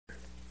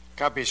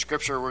Copy of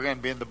Scripture, we're going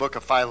to be in the book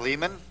of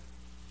Philemon.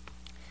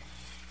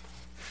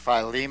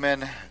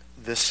 Philemon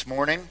this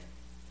morning.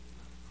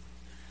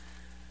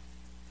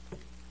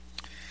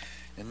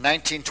 In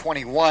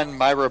 1921,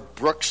 Myra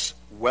Brooks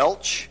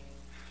Welch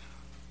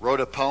wrote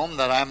a poem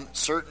that I'm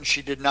certain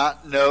she did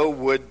not know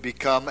would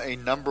become a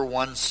number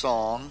one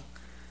song,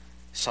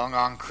 sung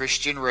on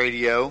Christian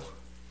radio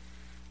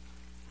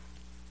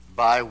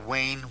by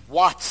Wayne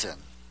Watson.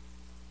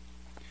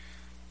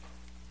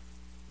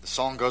 The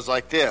song goes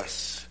like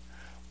this.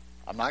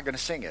 I'm not going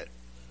to sing it.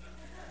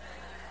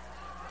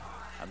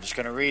 I'm just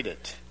going to read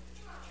it.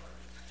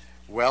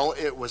 Well,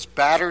 it was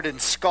battered and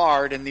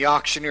scarred, and the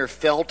auctioneer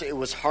felt it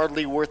was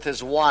hardly worth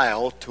his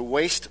while to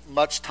waste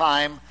much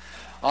time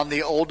on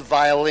the old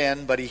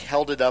violin, but he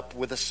held it up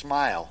with a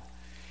smile.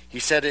 He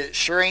said, "It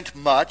sure ain't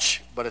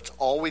much, but it's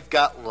all we've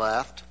got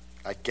left.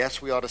 I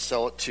guess we ought to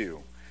sell it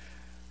too.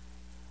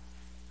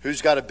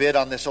 Who's got a bid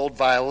on this old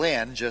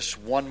violin? Just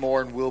one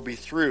more and we'll be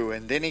through."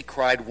 And then he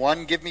cried,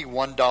 "One, give me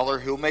 $1.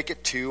 Who'll make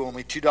it two?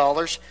 Only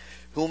 $2.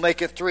 Who'll make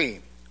it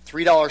three?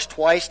 $3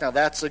 twice. Now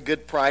that's a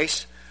good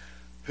price.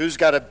 Who's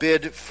got a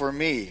bid for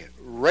me?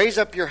 Raise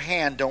up your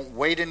hand. Don't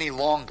wait any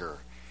longer.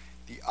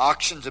 The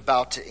auction's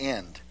about to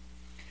end.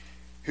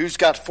 Who's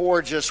got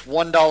four? Just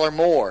 $1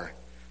 more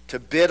to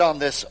bid on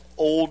this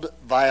old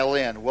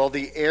violin?" Well,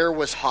 the air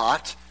was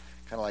hot,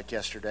 kind of like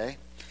yesterday.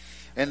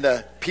 And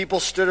the people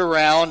stood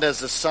around as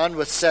the sun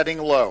was setting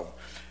low.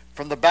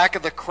 From the back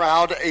of the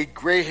crowd, a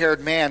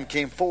gray-haired man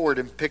came forward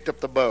and picked up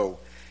the bow.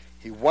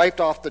 He wiped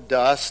off the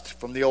dust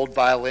from the old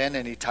violin,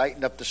 and he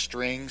tightened up the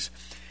strings.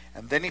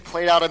 And then he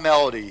played out a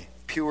melody,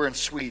 pure and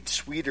sweet,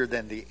 sweeter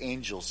than the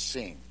angels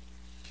sing.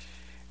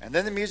 And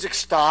then the music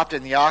stopped,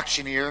 and the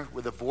auctioneer,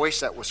 with a voice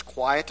that was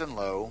quiet and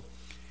low,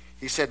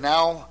 he said,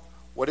 "Now,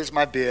 what is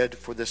my bid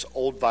for this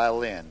old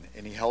violin?"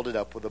 And he held it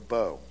up with a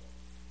bow.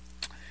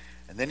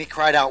 And then he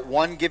cried out,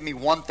 "One, give me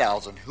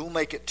 1,000. Who'll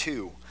make it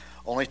two?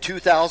 Only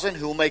 2,000.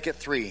 Who'll make it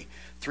three?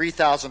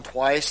 3,000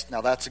 twice. Now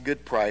that's a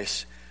good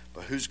price.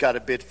 But who's got a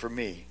bid for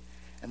me?"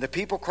 And the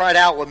people cried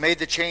out, "What made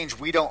the change?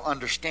 We don't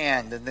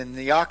understand." And then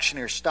the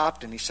auctioneer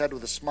stopped and he said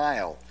with a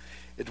smile,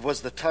 "It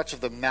was the touch of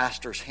the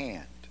master's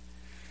hand."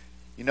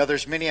 You know,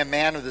 there's many a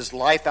man with his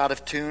life out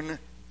of tune,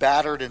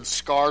 battered and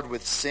scarred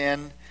with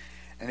sin,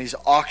 and he's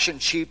auctioned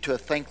cheap to a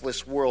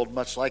thankless world,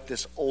 much like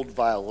this old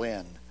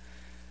violin.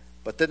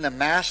 But then the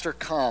master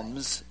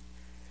comes,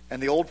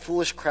 and the old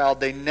foolish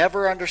crowd, they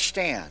never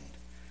understand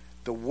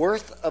the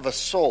worth of a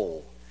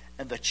soul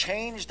and the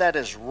change that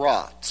is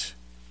wrought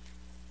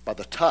by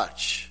the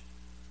touch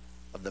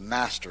of the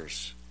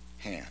master's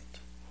hand.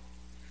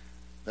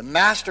 The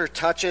master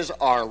touches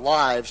our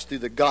lives through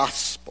the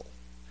gospel.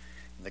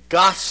 And the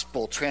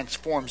gospel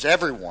transforms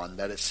everyone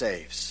that it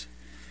saves.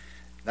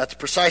 That's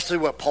precisely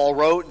what Paul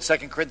wrote in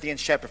 2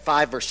 Corinthians chapter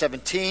 5, verse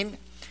 17.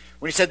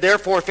 When he said,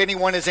 "Therefore, if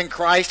anyone is in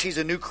Christ, he's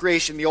a new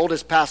creation. The old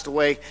has passed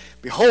away.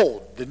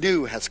 Behold, the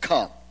new has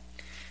come."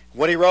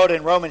 What he wrote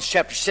in Romans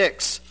chapter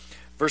 6,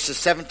 verses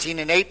 17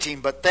 and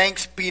 18. "But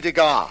thanks be to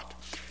God,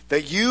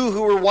 that you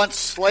who were once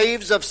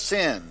slaves of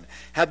sin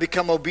have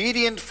become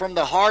obedient from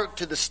the heart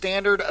to the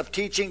standard of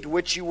teaching to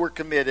which you were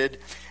committed,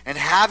 and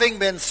having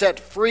been set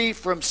free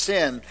from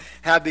sin,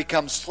 have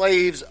become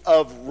slaves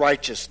of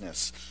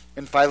righteousness."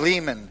 In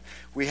Philemon,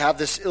 we have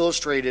this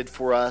illustrated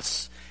for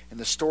us in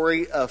the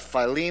story of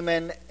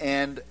Philemon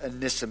and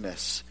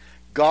Onesimus.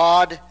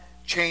 God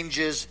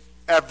changes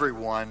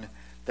everyone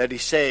that he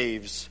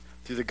saves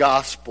through the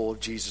gospel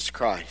of Jesus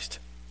Christ.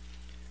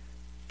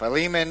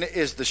 Philemon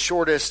is the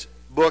shortest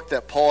book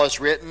that Paul has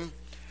written.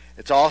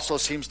 It also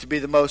seems to be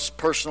the most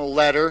personal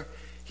letter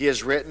he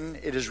has written.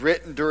 It is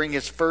written during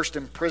his first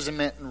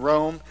imprisonment in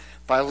Rome.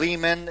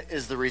 Philemon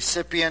is the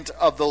recipient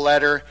of the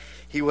letter.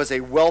 He was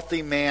a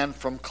wealthy man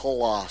from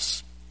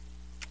Colossus,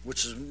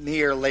 which is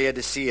near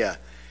Laodicea,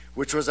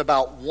 which was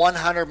about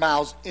 100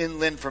 miles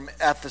inland from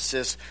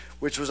Ephesus,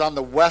 which was on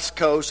the west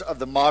coast of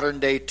the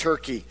modern-day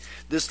Turkey.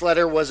 This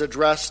letter was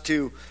addressed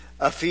to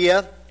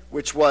Apphia,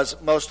 which was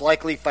most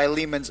likely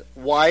Philemon's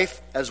wife,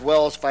 as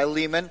well as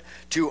Philemon,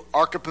 to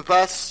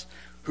Archippus,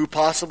 who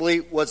possibly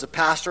was a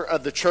pastor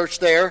of the church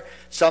there.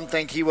 Some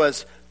think he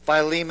was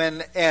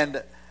Philemon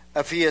and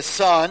Appia's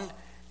son,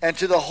 and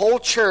to the whole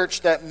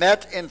church that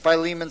met in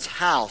Philemon's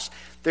house.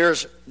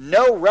 There's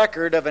no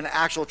record of an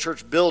actual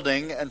church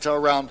building until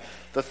around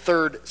the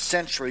 3rd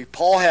century.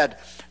 Paul had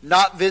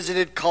not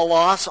visited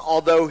Colossus,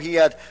 although he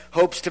had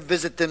hopes to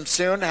visit them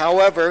soon.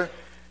 However,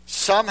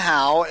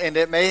 somehow, and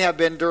it may have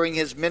been during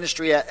his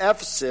ministry at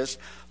Ephesus,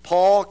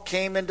 Paul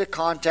came into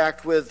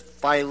contact with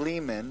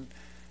Philemon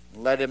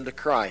and led him to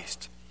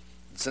Christ.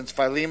 And since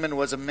Philemon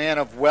was a man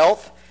of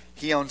wealth,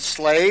 he owned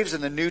slaves,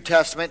 and the New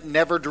Testament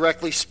never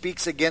directly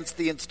speaks against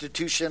the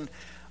institution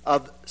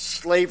of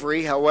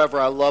slavery. However,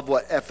 I love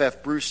what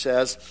F.F. Bruce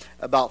says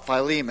about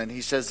Philemon.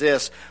 He says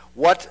this: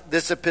 "What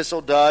this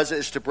epistle does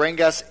is to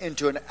bring us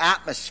into an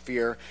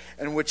atmosphere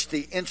in which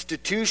the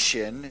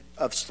institution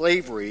of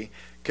slavery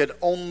could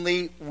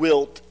only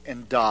wilt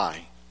and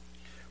die."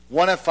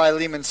 One of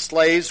Philemon's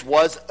slaves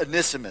was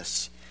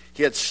Onesimus.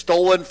 He had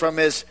stolen from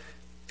his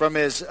from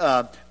his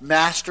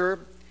master.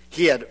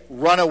 He had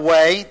run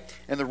away.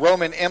 In the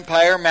Roman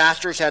Empire,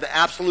 masters had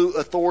absolute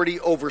authority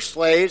over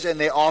slaves, and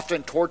they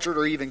often tortured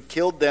or even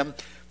killed them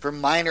for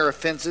minor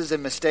offenses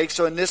and mistakes.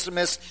 So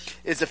Onesimus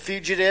is a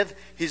fugitive.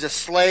 He's a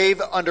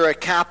slave under a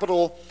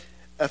capital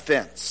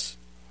offense.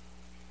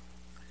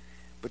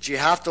 But you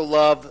have to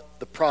love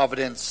the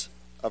providence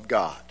of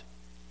God,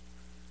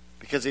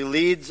 because he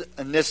leads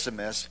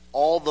Onesimus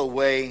all the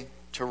way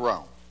to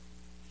Rome,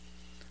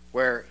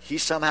 where he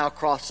somehow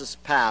crosses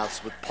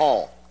paths with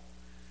Paul.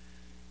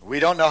 We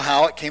don't know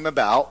how it came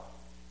about,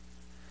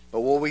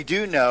 but what we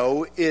do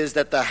know is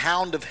that the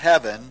hound of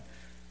heaven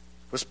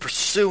was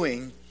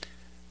pursuing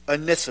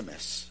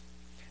Onesimus.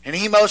 And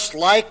he most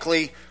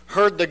likely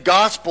heard the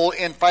gospel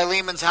in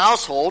Philemon's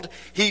household.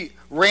 He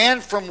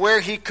ran from where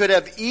he could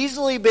have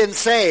easily been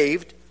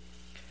saved,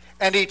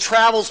 and he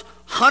travels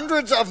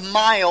hundreds of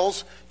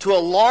miles to a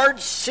large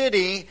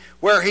city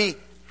where he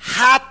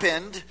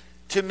happened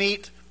to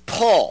meet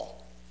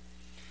Paul.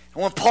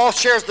 And when Paul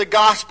shares the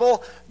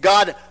gospel,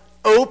 God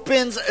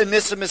opens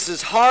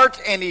Onesimus'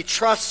 heart, and he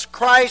trusts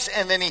Christ,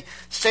 and then he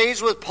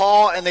stays with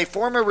Paul, and they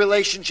form a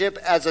relationship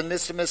as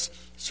Onesimus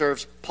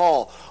serves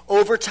Paul.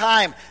 Over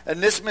time,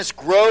 Onesimus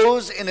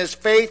grows in his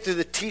faith through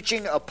the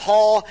teaching of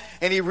Paul,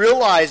 and he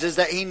realizes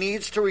that he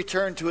needs to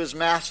return to his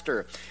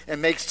master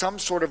and make some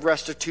sort of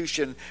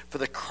restitution for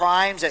the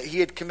crimes that he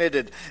had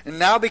committed. And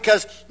now,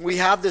 because we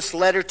have this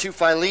letter to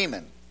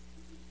Philemon,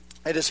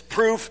 it is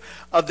proof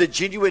of the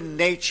genuine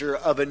nature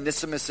of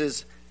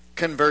Onesimus'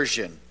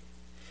 conversion.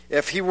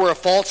 If he were a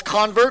false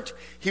convert,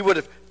 he would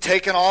have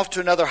taken off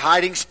to another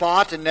hiding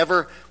spot and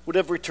never would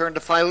have returned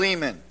to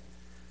Philemon.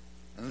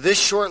 And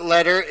this short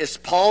letter is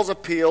Paul's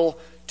appeal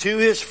to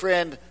his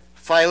friend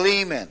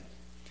Philemon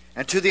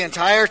and to the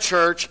entire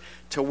church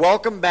to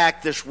welcome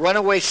back this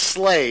runaway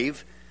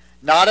slave,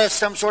 not as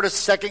some sort of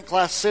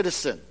second-class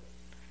citizen,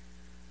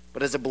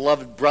 but as a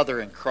beloved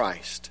brother in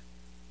Christ.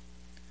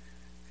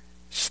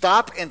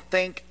 Stop and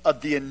think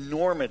of the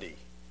enormity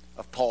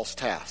of Paul's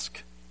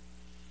task.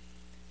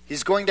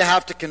 He's going to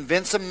have to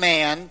convince a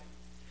man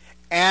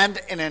and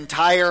an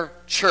entire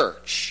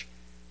church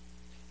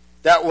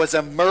that was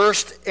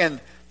immersed in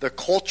the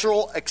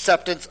cultural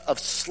acceptance of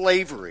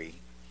slavery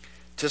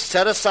to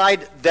set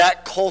aside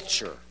that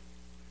culture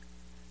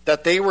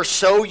that they were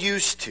so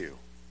used to,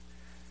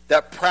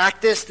 that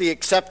practiced the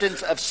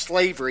acceptance of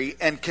slavery,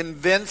 and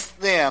convince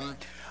them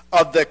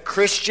of the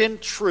Christian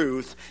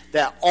truth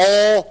that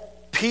all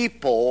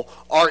people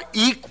are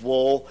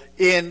equal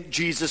in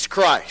Jesus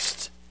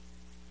Christ.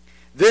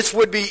 This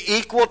would be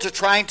equal to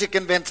trying to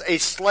convince a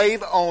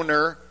slave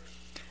owner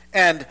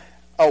and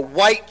a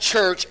white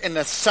church in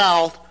the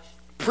South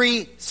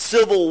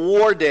pre-Civil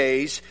War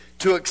days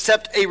to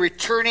accept a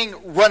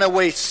returning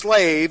runaway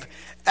slave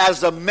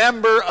as a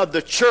member of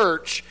the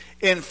church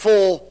in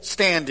full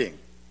standing.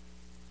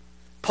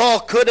 Paul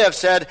could have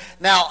said,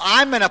 now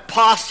I'm an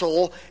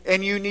apostle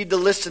and you need to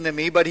listen to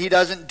me, but he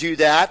doesn't do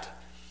that.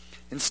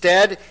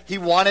 Instead, he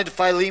wanted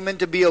Philemon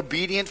to be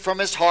obedient from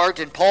his heart,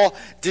 and Paul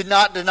did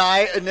not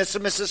deny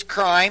Onesimus'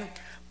 crime.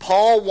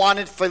 Paul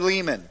wanted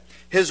Philemon,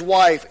 his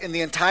wife, and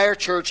the entire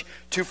church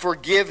to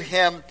forgive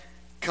him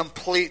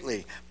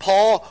completely.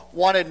 Paul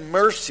wanted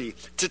mercy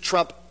to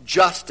trump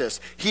justice.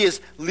 He is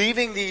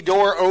leaving the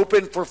door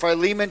open for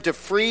Philemon to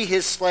free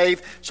his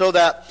slave so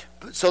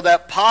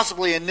that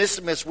possibly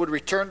Onesimus would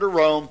return to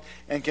Rome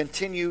and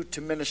continue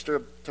to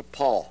minister to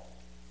Paul.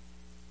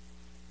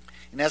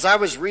 And as I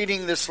was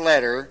reading this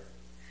letter,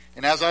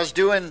 and as I was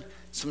doing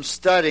some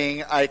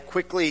studying, I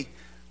quickly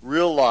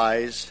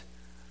realized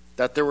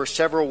that there were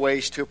several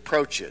ways to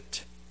approach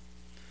it.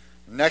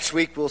 Next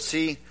week we'll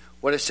see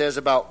what it says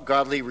about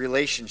godly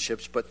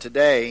relationships, but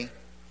today,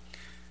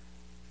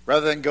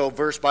 rather than go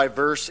verse by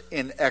verse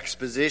in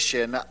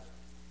exposition,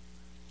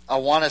 I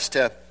want us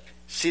to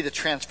see the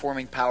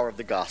transforming power of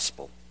the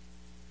gospel.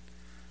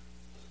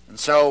 And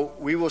so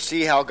we will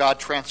see how God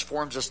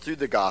transforms us through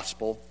the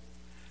gospel,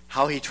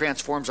 how he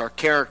transforms our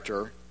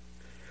character,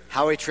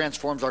 how he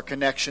transforms our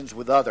connections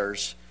with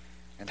others,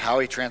 and how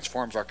he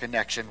transforms our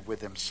connection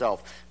with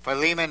himself.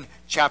 Philemon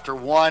chapter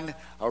 1,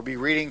 I'll be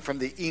reading from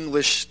the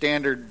English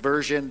Standard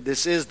Version.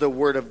 This is the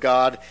Word of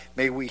God.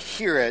 May we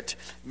hear it,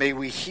 may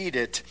we heed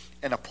it,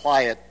 and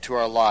apply it to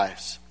our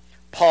lives.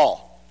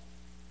 Paul,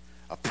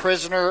 a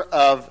prisoner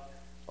of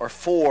or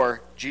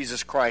for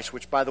Jesus Christ,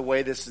 which, by the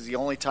way, this is the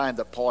only time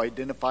that Paul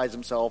identifies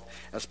himself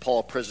as Paul,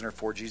 a prisoner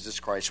for Jesus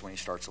Christ, when he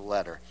starts a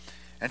letter.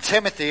 And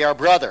Timothy, our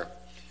brother,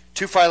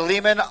 to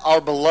Philemon,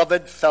 our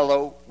beloved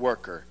fellow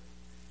worker,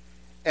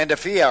 and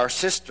Apphia, our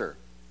sister,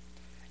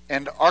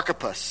 and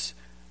Archippus,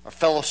 our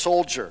fellow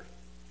soldier,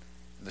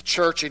 and the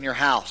church in your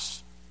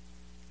house.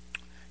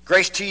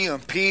 Grace to you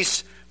and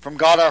peace from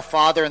God our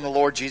Father and the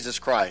Lord Jesus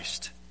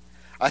Christ.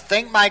 I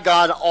thank my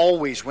God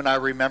always when I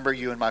remember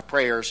you in my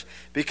prayers,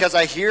 because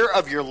I hear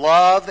of your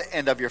love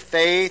and of your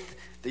faith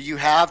that you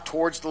have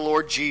towards the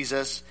Lord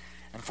Jesus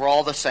and for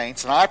all the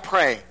saints. And I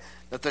pray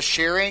that the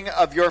sharing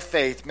of your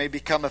faith may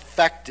become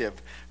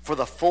effective for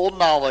the full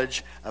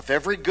knowledge of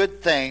every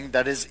good thing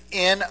that is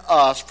in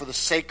us for the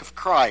sake of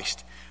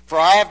Christ. For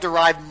I have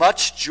derived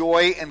much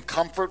joy and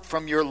comfort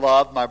from your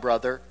love, my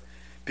brother,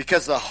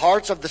 because the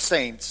hearts of the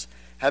saints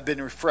have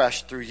been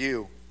refreshed through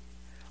you.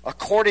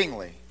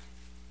 Accordingly,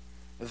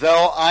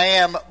 though I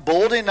am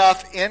bold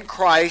enough in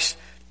Christ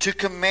to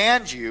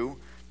command you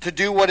to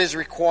do what is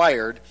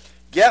required,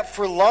 yet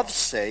for love's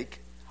sake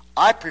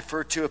I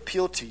prefer to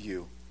appeal to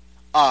you.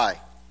 I,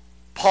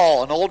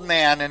 Paul, an old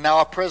man and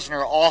now a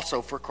prisoner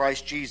also for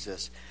Christ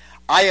Jesus,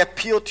 I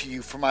appeal to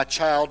you for my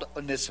child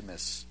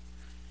Onesimus,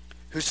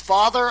 whose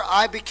father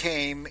I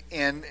became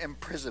in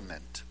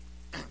imprisonment.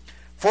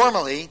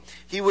 Formerly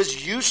he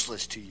was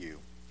useless to you,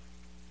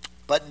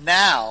 but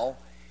now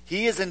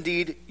he is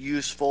indeed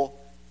useful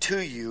to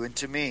you and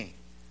to me.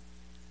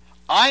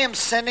 I am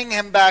sending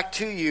him back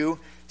to you,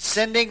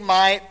 sending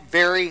my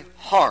very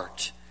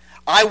heart.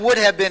 I would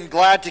have been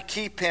glad to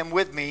keep him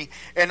with me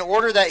in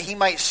order that he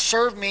might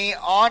serve me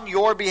on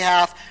your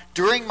behalf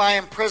during my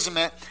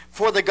imprisonment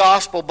for the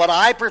gospel, but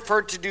I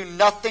preferred to do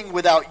nothing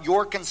without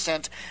your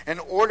consent in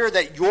order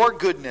that your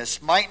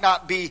goodness might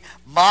not be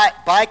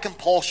by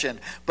compulsion,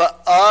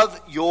 but of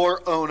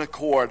your own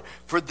accord.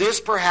 For this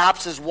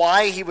perhaps is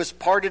why he was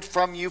parted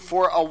from you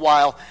for a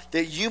while,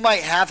 that you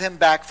might have him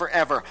back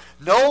forever,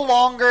 no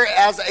longer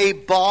as a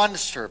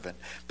bondservant,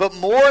 but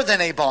more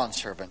than a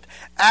bondservant,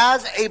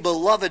 as a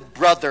beloved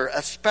brother,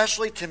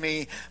 especially to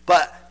me,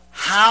 but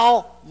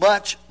how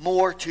much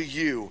more to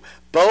you,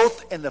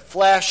 both in the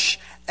flesh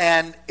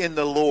and in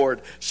the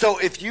Lord. So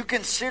if you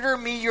consider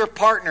me your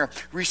partner,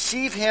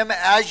 receive him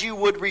as you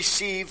would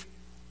receive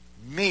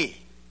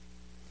me.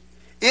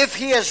 If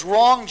he has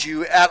wronged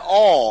you at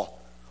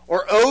all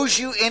or owes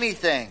you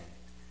anything,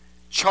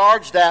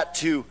 charge that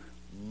to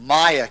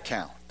my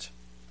account.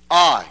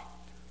 I,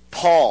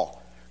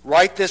 Paul,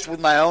 write this with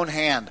my own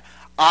hand.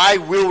 I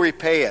will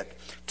repay it,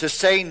 to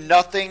say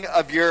nothing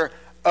of your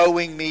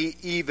owing me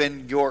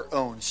even your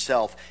own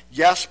self.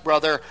 Yes,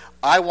 brother,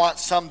 I want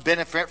some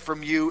benefit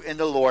from you in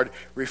the Lord.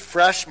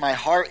 Refresh my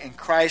heart in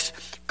Christ.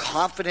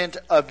 Confident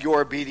of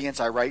your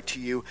obedience, I write to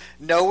you,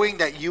 knowing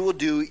that you will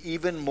do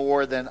even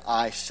more than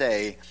I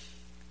say.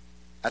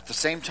 At the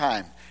same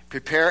time,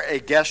 prepare a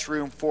guest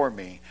room for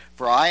me,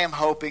 for I am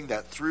hoping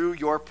that through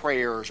your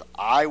prayers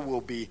I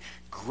will be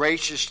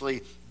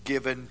graciously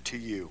given to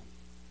you.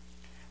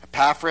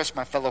 Epaphras,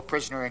 my fellow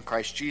prisoner in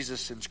Christ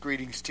Jesus, sends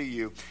greetings to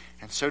you,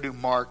 and so do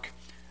Mark,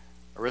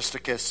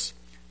 Aristarchus,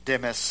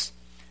 Demas,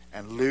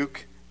 and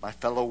Luke, my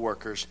fellow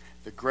workers.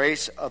 The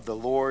grace of the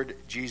Lord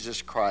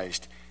Jesus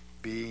Christ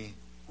be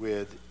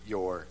with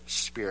your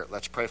spirit.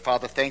 Let's pray.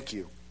 Father, thank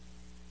you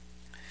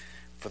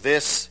for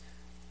this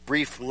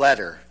brief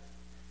letter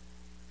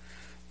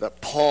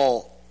that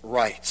Paul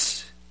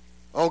writes.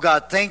 Oh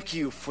God, thank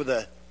you for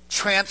the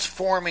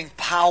transforming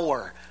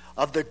power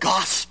of the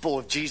gospel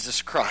of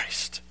Jesus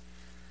Christ.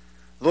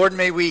 Lord,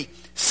 may we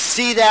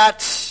see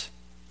that.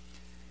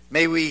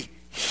 May we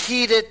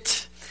heed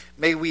it.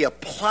 May we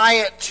apply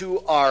it to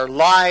our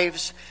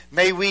lives.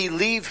 May we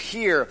leave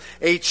here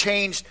a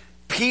changed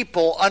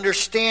people,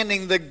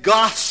 understanding the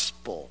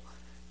gospel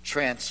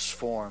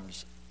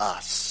transforms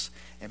us.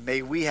 And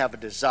may we have a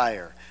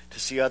desire to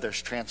see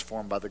others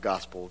transformed by the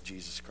gospel of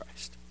Jesus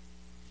Christ.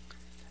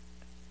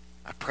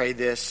 I pray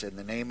this in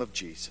the name of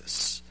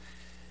Jesus.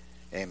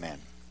 Amen.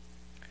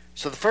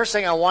 So the first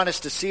thing I want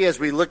us to see as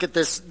we look at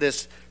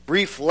this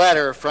brief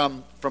letter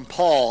from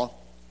Paul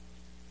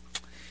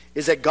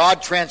is that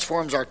God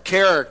transforms our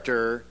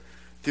character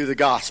through the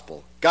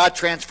gospel. God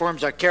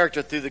transforms our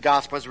character through the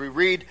gospel. As we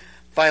read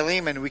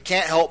Philemon, we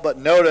can't help but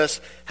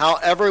notice how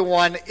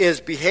everyone is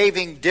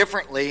behaving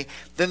differently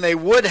than they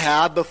would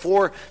have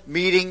before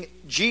meeting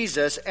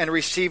Jesus and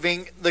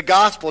receiving the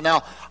gospel.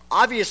 Now,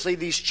 obviously,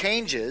 these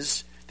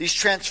changes, these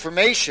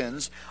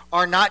transformations,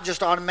 are not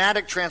just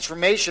automatic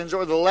transformations,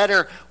 or the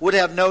letter would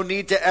have no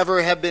need to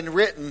ever have been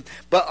written,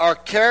 but our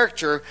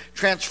character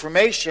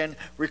transformation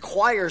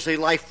requires a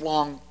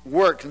lifelong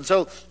work. And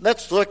so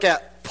let's look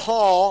at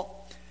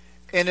Paul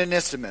and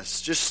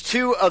Onesimus, just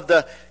two of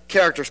the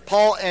characters,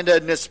 Paul and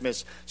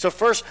Onesimus. So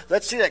first,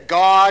 let's see that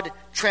God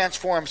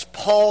transforms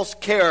Paul's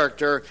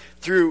character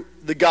through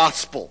the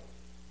gospel.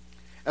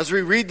 As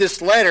we read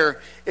this letter,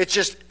 it's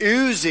just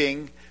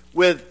oozing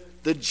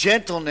with the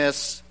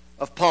gentleness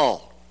of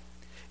Paul.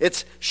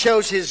 It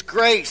shows his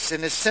grace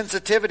and his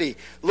sensitivity.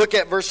 Look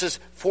at verses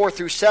 4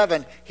 through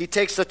 7. He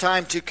takes the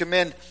time to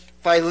commend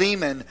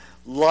Philemon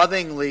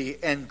lovingly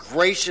and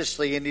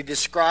graciously, and he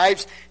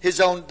describes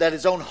that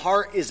his own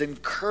heart is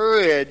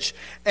encouraged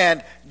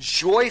and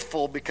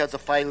joyful because of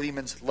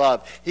Philemon's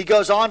love. He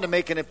goes on to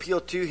make an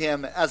appeal to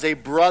him as a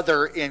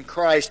brother in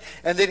Christ,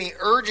 and then he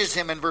urges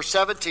him in verse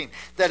 17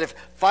 that if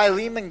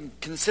Philemon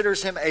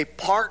considers him a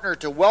partner,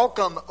 to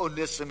welcome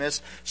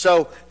Onesimus,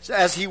 so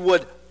as he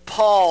would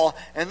Paul.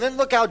 And then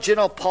look how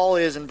gentle Paul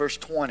is in verse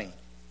 20.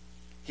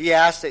 He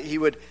asked that he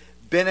would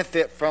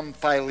benefit from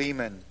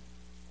Philemon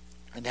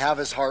and have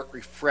his heart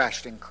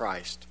refreshed in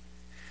Christ.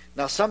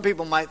 Now, some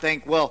people might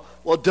think, well,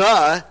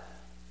 duh,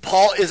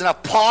 Paul is an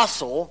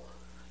apostle,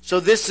 so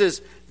this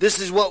is This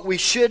is what we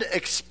should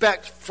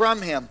expect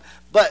from him.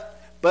 But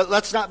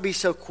let's not be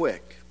so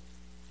quick.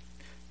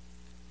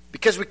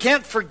 Because we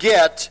can't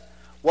forget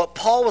what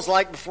Paul was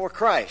like before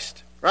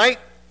Christ, right?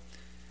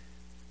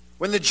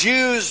 When the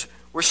Jews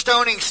were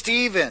stoning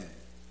Stephen,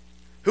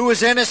 who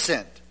was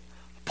innocent,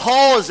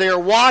 Paul is there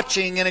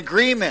watching in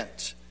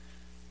agreement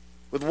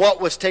with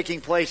what was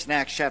taking place in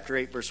Acts chapter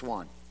 8, verse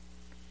 1.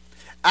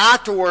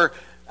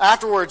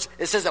 Afterwards,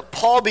 it says that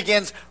Paul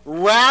begins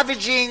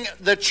ravaging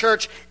the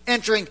church,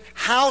 entering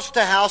house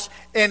to house,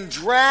 and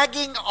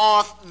dragging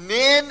off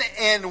men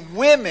and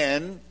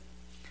women.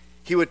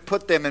 He would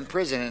put them in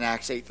prison in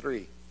Acts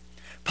 8:3.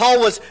 Paul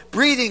was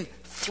breathing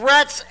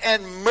threats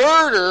and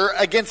murder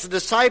against the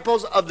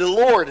disciples of the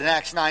Lord in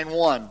Acts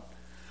 9:1.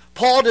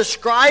 Paul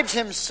describes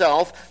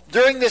himself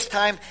during this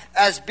time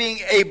as being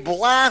a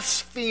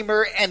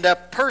blasphemer and a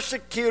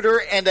persecutor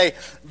and a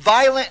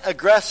violent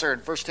aggressor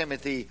in 1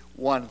 Timothy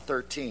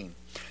 1:13.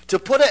 To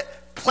put it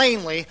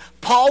plainly,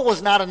 Paul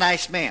was not a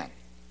nice man.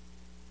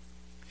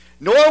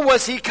 Nor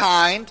was he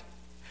kind.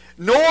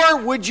 Nor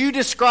would you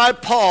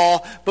describe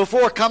Paul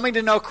before coming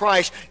to know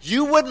Christ.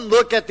 You wouldn't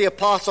look at the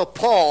Apostle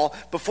Paul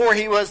before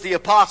he was the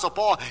Apostle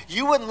Paul.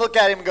 You wouldn't look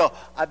at him and go,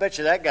 I bet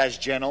you that guy's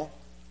gentle.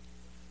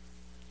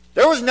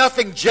 There was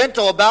nothing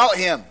gentle about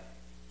him.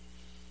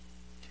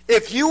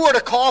 If you were to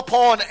call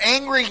Paul an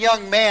angry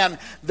young man,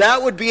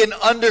 that would be an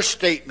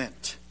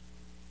understatement.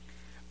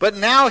 But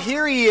now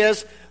here he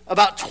is,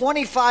 about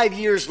 25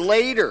 years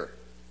later.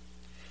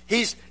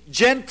 He's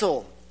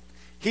gentle.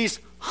 He's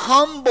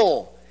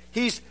humble.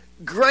 He's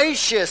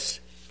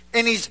gracious.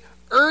 And he's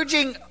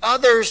urging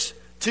others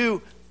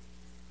to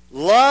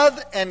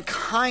love and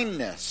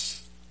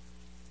kindness.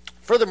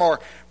 Furthermore,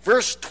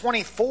 verse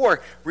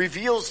 24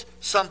 reveals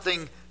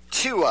something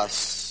to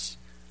us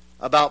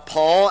about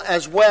Paul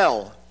as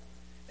well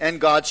and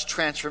God's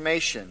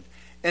transformation.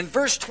 In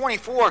verse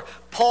 24,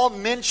 Paul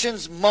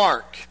mentions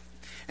Mark.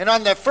 And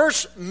on the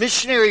first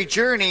missionary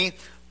journey,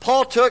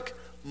 Paul took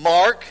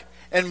Mark,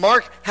 and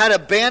Mark had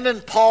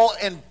abandoned Paul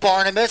and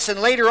Barnabas.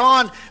 And later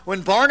on,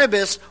 when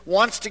Barnabas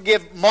wants to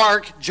give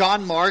Mark,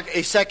 John Mark,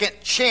 a second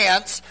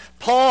chance,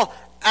 Paul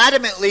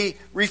adamantly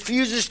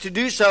refuses to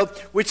do so,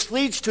 which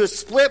leads to a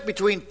split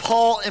between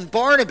Paul and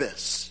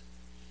Barnabas.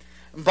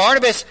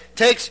 Barnabas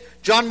takes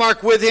John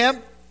Mark with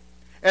him,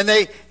 and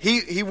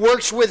he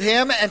works with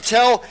him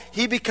until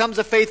he becomes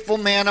a faithful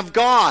man of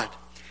God.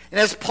 And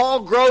as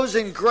Paul grows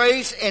in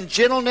grace and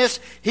gentleness,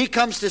 he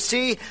comes to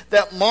see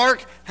that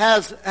Mark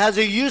has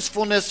a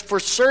usefulness for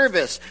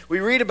service.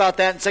 We read about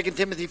that in 2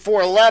 Timothy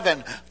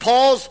 4:11.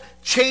 Paul's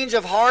change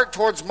of heart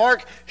towards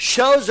Mark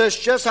shows us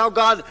just how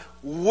God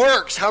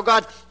works, how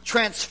God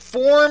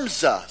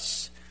transforms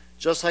us,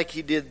 just like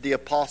he did the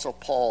Apostle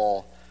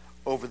Paul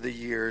over the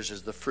years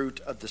as the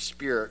fruit of the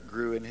Spirit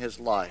grew in his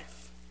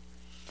life.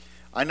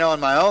 I know in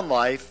my own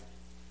life,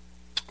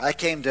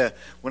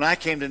 when I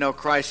came to know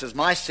Christ as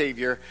my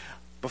Savior,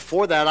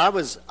 before that I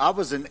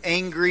was an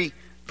angry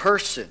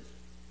person.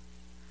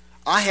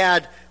 I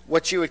had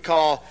what you would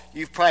call,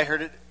 you've probably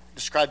heard it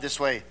described this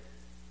way,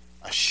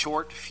 a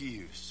short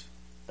fuse.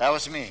 That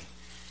was me.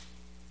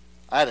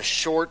 I had a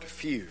short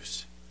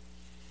fuse.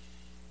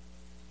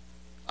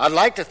 I'd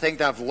like to think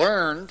that I've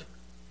learned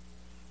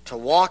to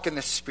walk in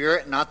the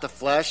Spirit, not the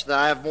flesh, that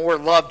I have more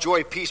love,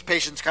 joy, peace,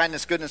 patience,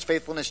 kindness, goodness,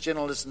 faithfulness,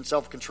 gentleness, and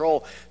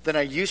self-control than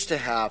I used to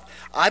have.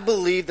 I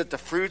believe that the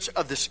fruits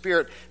of the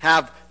Spirit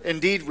have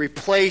indeed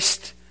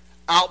replaced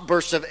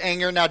outbursts of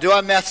anger. Now, do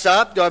I mess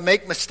up? Do I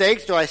make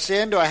mistakes? Do I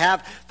sin? Do I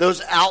have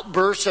those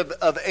outbursts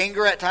of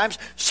anger at times?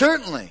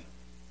 Certainly.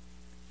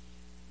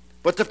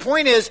 But the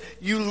point is,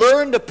 you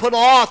learn to put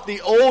off the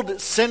old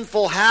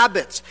sinful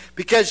habits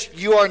because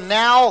you are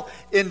now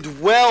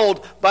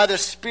indwelled by the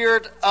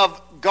Spirit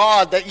of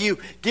God, that you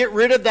get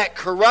rid of that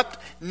corrupt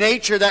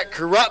nature, that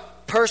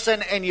corrupt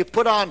person, and you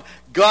put on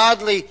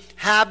godly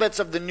habits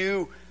of the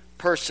new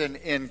person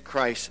in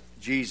Christ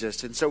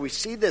Jesus. And so we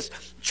see this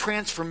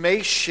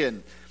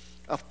transformation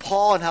of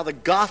Paul and how the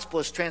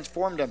gospel has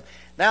transformed him.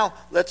 Now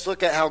let's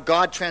look at how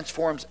God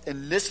transforms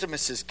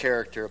Onesimus'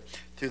 character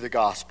through the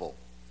gospel.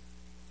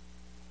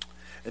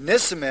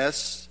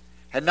 Onesimus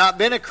had not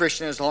been a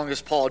Christian as long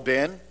as Paul had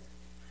been,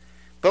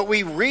 but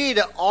we read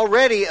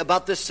already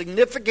about the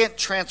significant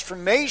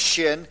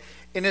transformation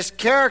in his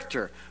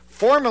character.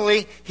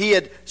 Formerly, he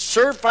had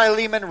served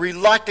Philemon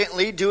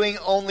reluctantly, doing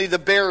only the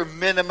bare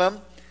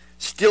minimum,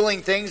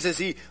 stealing things as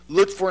he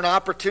looked for an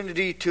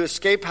opportunity to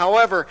escape.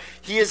 However,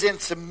 he is in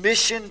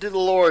submission to the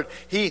Lord.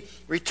 He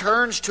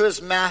returns to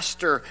his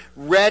master,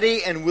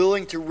 ready and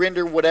willing to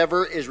render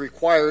whatever is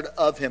required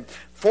of him.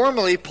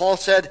 Formerly, Paul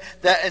said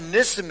that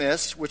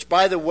Onesimus, which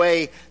by the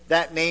way,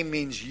 that name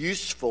means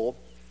useful,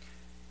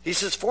 he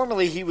says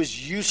formerly he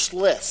was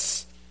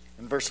useless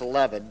in verse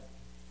 11.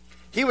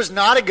 He was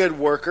not a good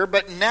worker,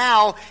 but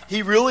now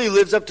he really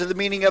lives up to the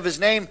meaning of his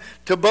name.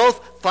 To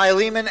both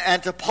Philemon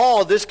and to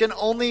Paul, this can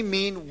only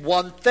mean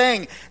one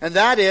thing, and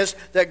that is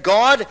that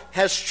God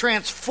has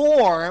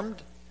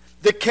transformed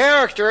the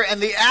character and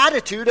the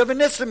attitude of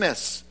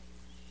Onesimus.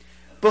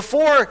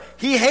 Before,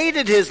 he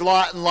hated his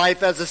lot in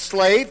life as a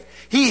slave.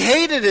 He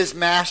hated his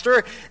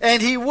master,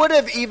 and he would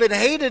have even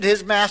hated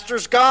his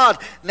master's God.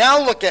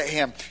 Now look at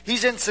him.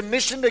 He's in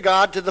submission to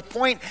God to the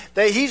point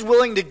that he's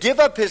willing to give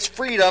up his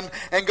freedom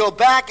and go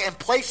back and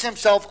place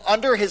himself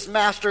under his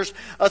master's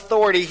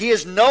authority. He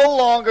is no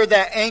longer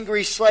that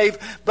angry slave,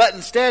 but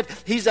instead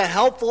he's a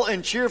helpful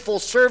and cheerful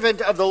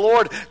servant of the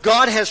Lord.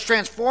 God has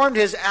transformed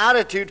his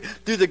attitude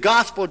through the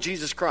gospel of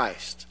Jesus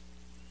Christ.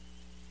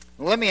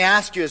 Let me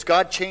ask you, has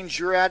God changed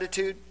your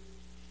attitude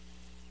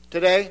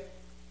today?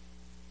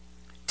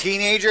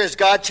 Teenager, has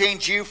God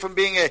changed you from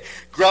being a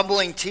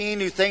grumbling teen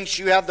who thinks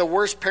you have the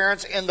worst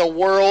parents in the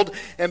world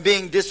and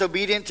being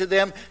disobedient to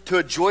them to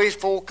a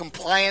joyful,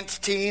 compliant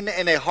teen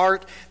and a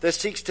heart that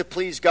seeks to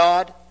please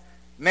God?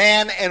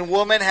 Man and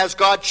woman, has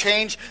God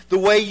changed the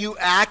way you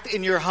act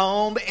in your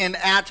home and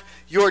at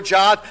your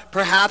job?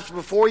 Perhaps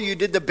before you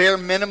did the bare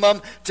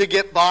minimum to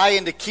get by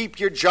and to keep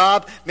your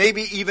job,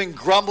 maybe even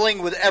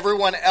grumbling with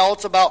everyone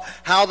else about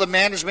how the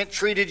management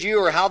treated you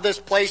or how this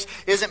place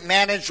isn't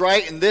managed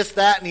right and this,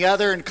 that, and the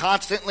other, and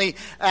constantly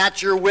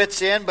at your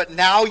wits' end. But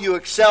now you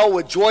excel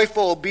with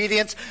joyful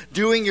obedience,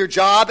 doing your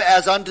job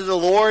as unto the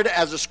Lord,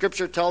 as the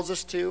Scripture tells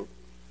us to.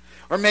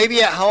 Or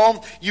maybe at home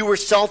you were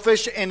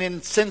selfish and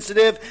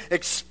insensitive,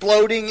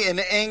 exploding in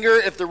anger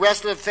if the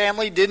rest of the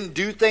family didn't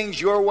do things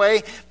your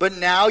way, but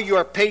now you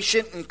are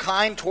patient and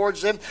kind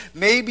towards them.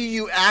 Maybe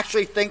you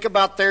actually think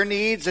about their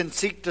needs and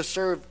seek to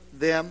serve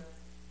them.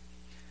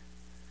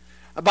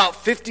 About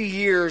 50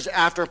 years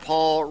after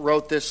Paul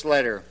wrote this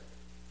letter,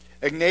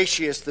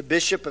 Ignatius, the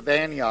bishop of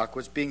Antioch,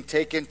 was being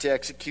taken to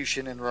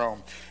execution in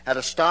Rome. At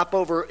a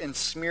stopover in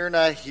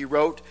Smyrna, he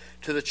wrote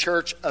to the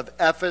church of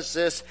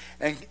Ephesus,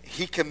 and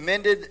he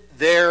commended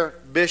their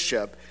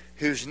bishop,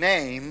 whose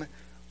name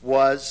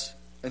was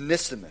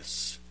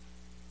Onesimus.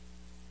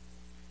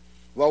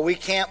 Well, we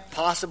can't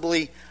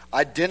possibly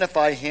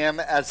identify him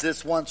as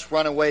this once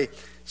runaway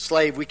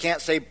slave. We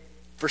can't say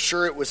for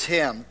sure it was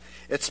him.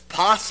 It's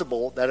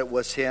possible that it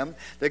was him,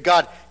 that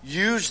God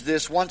used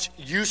this once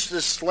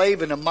useless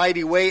slave in a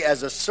mighty way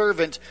as a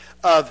servant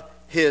of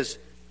his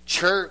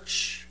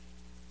church.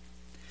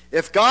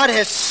 If God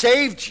has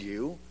saved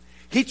you,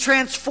 he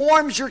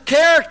transforms your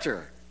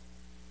character.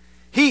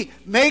 He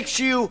makes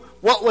you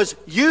what was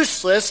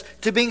useless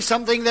to being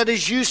something that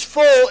is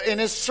useful in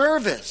his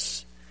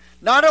service.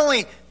 Not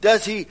only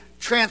does he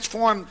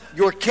transform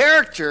your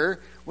character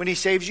when he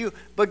saves you,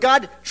 but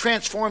God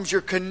transforms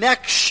your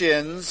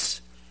connections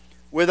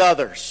with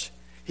others.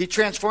 He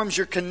transforms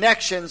your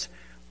connections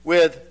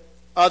with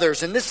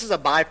others. And this is a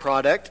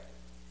byproduct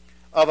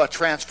of a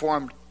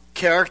transformed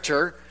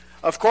character.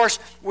 Of course,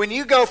 when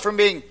you go from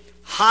being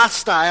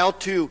hostile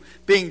to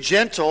being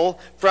gentle,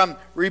 from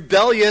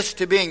rebellious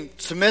to being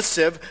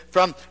submissive,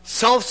 from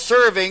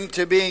self-serving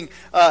to being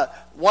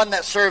one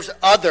that serves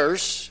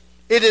others,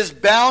 it is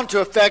bound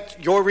to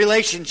affect your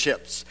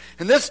relationships.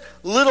 And this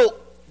little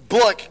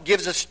book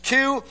gives us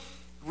two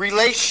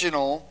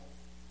relational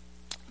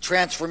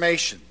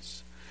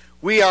transformations.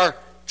 We are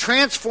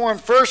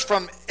transformed first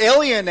from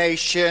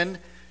alienation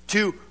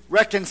to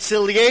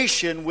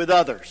reconciliation with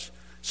others.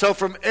 So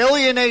from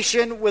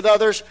alienation with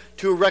others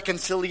to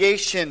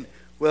reconciliation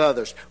with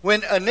others.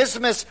 When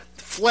Onesimus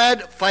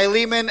fled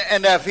Philemon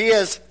and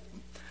Apphaia's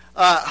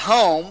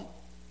home,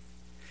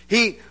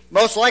 he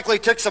most likely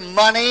took some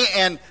money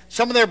and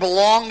some of their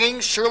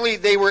belongings. Surely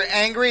they were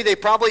angry. They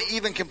probably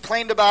even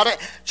complained about it.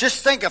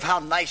 Just think of how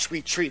nice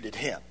we treated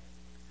him.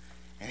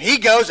 And he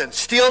goes and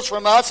steals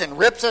from us and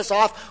rips us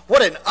off.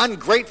 What an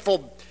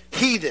ungrateful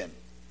heathen.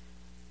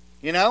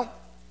 You know?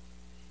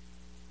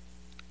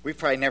 We've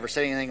probably never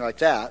said anything like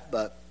that,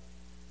 but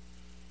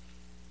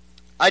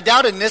I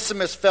doubt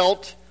Onesimus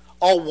felt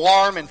all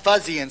warm and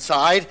fuzzy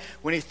inside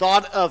when he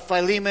thought of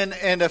Philemon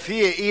and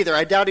Apphia either.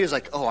 I doubt he was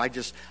like, oh, I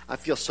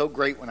feel so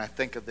great when I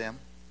think of them.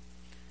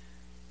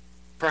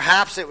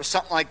 Perhaps it was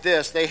something like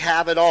this. They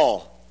have it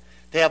all.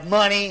 They have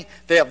money.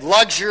 They have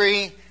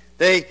luxury.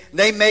 They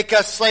make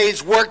us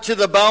slaves work to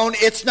the bone.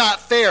 It's not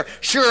fair.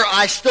 Sure,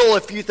 I stole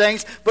a few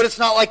things, but it's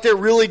not like they're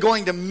really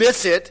going to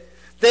miss it.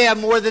 They have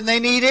more than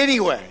they need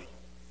anyway.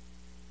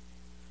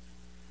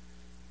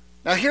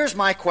 Now here's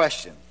my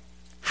question.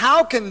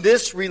 How can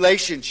this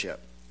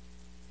relationship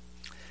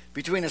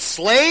between a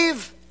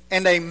slave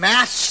and a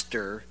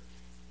master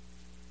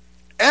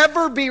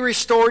ever be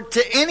restored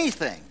to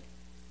anything?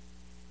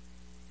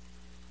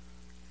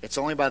 It's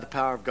only by the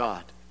power of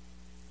God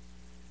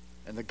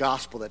and the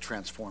gospel that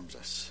transforms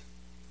us.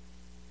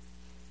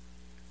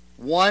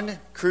 One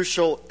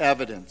crucial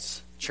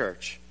evidence,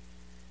 church,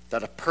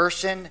 that a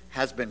person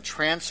has been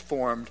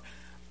transformed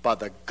by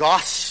the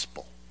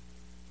gospel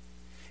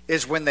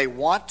is when they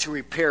want to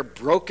repair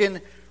broken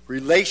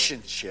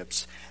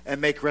relationships and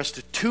make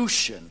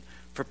restitution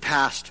for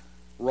past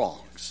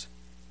wrongs.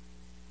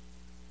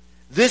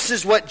 This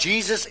is what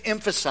Jesus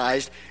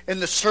emphasized in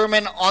the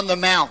Sermon on the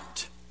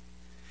Mount.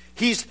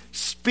 He's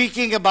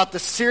speaking about the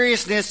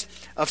seriousness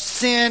of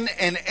sin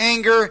and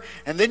anger.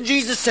 And then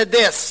Jesus said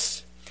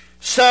this: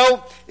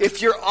 so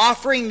if you're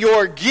offering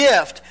your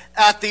gift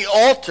at the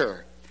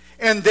altar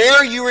and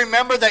there you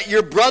remember that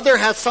your brother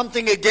has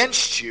something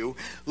against you,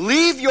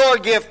 leave your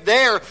gift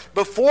there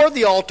before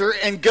the altar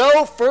and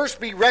go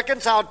first be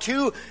reconciled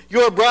to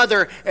your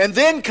brother and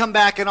then come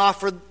back and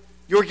offer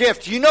your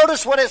gift. You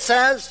notice what it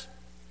says?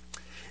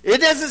 It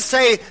doesn't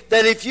say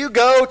that if you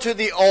go to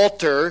the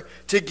altar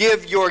to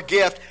give your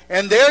gift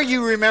and there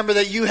you remember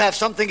that you have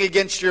something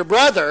against your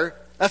brother.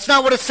 That's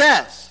not what it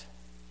says.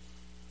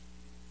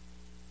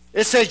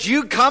 It says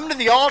you come to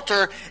the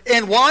altar,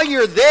 and while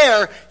you're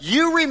there,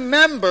 you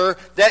remember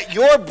that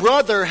your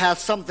brother has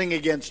something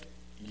against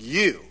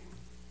you.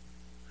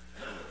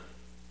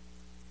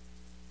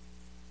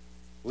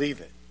 Leave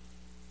it.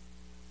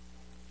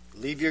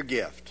 Leave your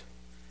gift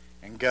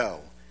and go,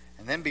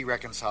 and then be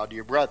reconciled to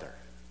your brother,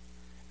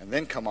 and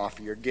then come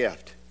offer your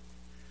gift.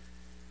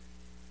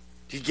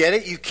 Do you get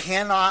it? You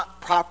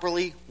cannot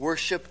properly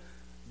worship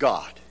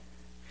God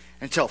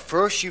until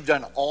first you've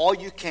done all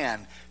you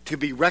can to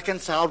be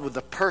reconciled with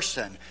the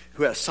person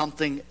who has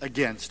something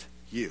against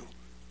you.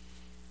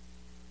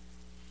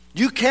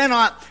 You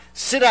cannot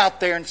sit out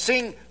there and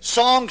sing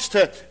songs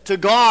to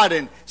God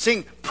and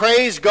sing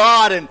praise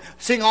God and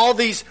sing all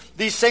these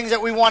things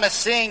that we want to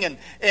sing and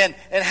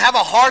have a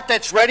heart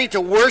that's ready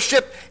to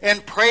worship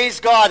and praise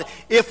God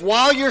if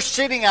while you're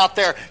sitting out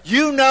there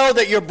you know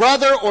that your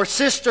brother or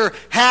sister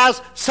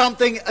has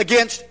something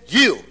against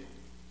you.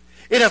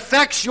 It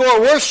affects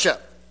your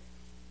worship.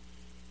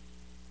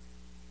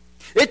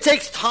 It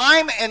takes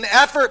time and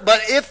effort,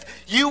 but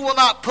if you will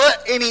not put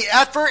any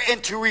effort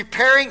into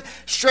repairing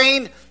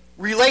strained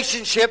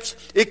relationships,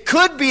 it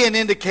could be an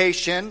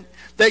indication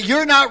that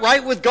you're not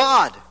right with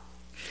God.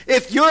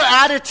 If your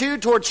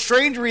attitude towards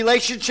strained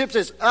relationships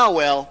is, oh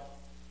well,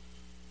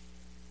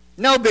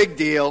 no big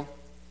deal.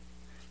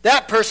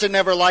 That person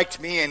never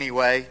liked me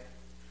anyway.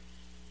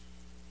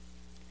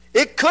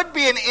 It could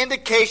be an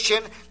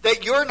indication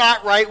that you're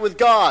not right with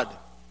God.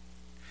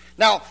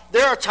 Now,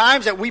 there are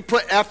times that we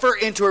put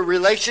effort into a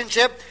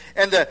relationship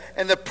and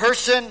the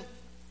person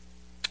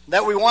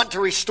that we want to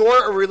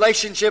restore a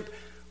relationship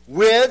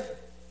with,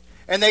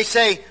 and they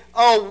say,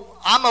 oh,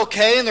 I'm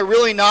okay, and they're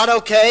really not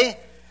okay,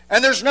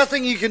 and there's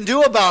nothing you can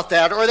do about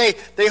that, or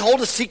they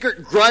hold a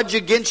secret grudge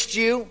against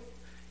you.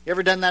 You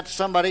ever done that to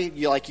somebody?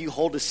 You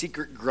hold a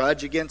secret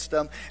grudge against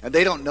them, and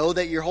they don't know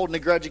that you're holding a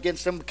grudge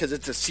against them because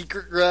it's a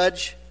secret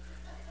grudge?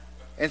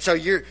 And so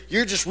you're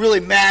just really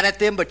mad at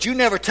them, but you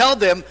never tell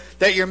them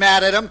that you're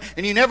mad at them,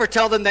 and you never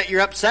tell them that you're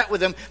upset with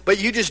them, but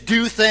you just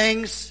do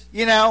things,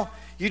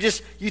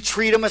 you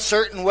treat them a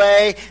certain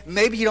way.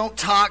 Maybe you don't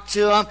talk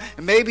to them,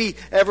 and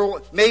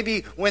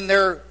maybe when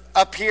they're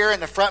up here in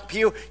the front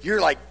pew,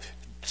 you're like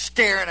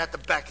staring at the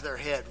back of their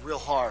head real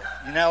hard,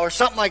 or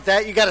something like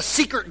that. You got a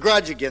secret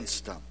grudge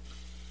against them.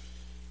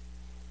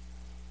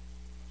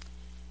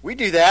 We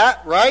do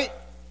that, right?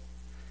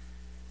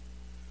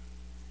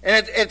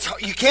 And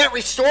you can't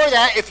restore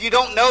that if you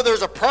don't know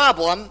there's a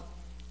problem.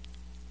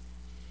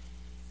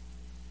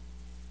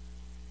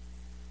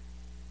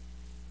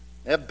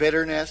 They have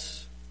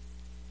bitterness.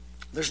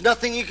 There's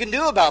nothing you can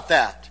do about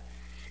that.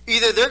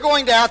 Either they're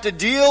going to have to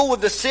deal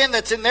with the sin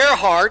that's in their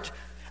heart,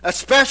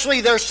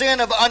 especially their sin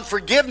of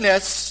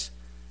unforgiveness.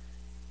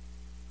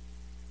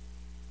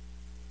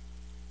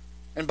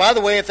 And by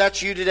the way, if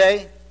that's you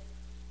today,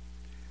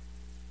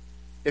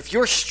 if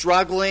you're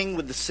struggling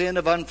with the sin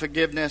of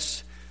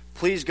unforgiveness,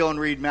 please go and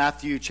read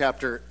Matthew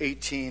chapter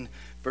 18,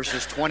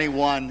 verses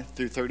 21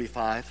 through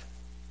 35.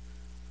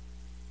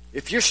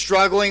 If you're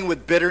struggling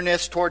with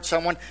bitterness towards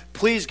someone,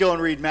 please go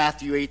and read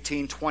Matthew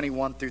 18,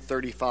 21 through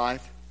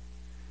 35.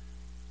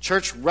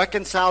 Church,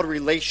 reconciled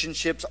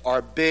relationships are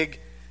a big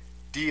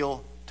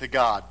deal to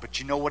God. But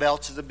you know what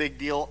else is a big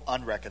deal?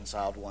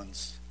 Unreconciled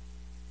ones.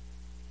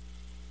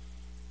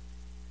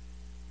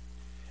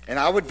 And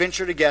I would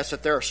venture to guess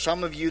that there are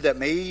some of you that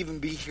may even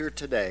be here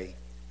today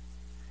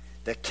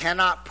that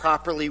cannot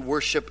properly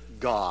worship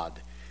God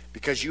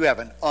because you have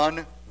an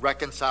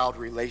unreconciled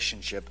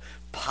relationship,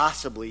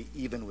 possibly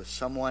even with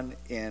someone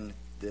in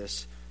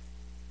this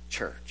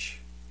church.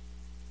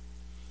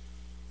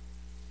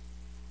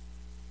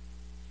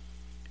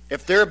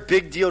 If they're a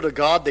big deal to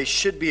God, they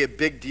should be a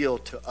big deal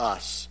to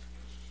us.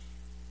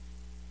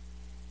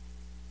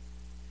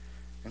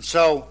 And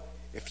so,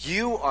 if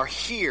you are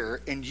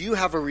here and you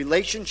have a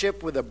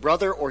relationship with a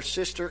brother or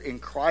sister in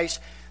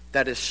Christ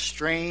that is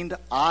strained,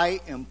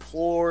 I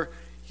implore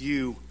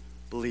you,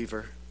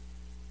 believer,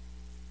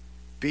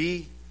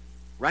 be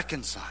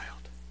reconciled.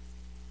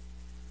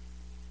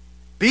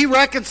 Be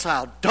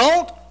reconciled.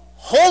 Don't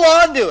hold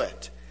on to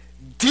it.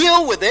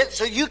 Deal with it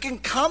so you can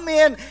come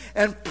in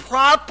and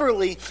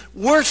properly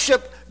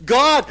worship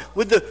God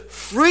with the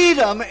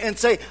freedom and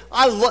say,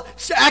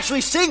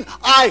 actually sing,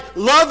 I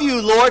love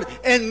you, Lord,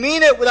 and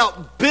mean it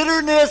without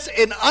bitterness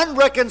and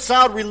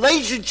unreconciled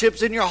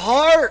relationships in your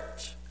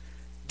heart.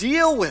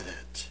 Deal with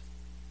it.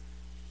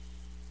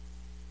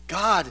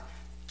 God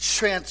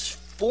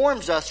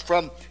transforms us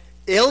from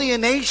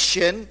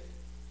alienation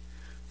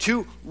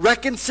to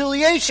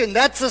reconciliation.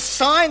 That's a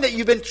sign that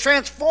you've been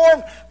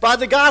transformed by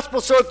the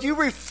gospel. So if you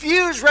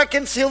refuse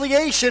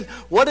reconciliation,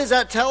 what does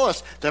that tell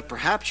us? That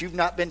perhaps you've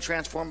not been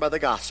transformed by the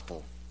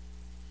gospel.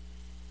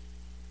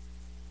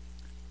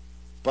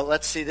 But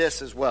let's see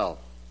this as well.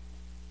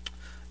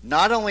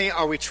 Not only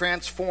are we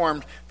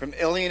transformed from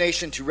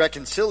alienation to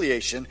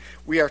reconciliation,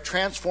 we are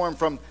transformed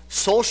from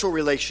social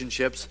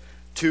relationships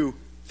to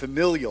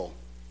familial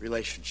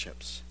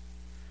relationships.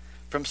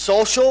 From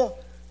social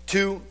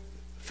to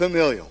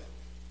familial.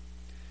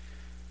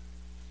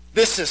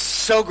 This is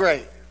so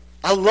great.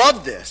 I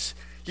love this.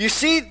 You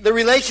see the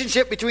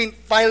relationship between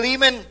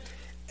Philemon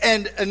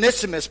and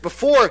Onesimus.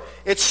 Before,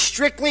 it's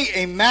strictly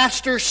a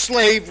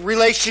master-slave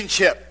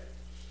relationship.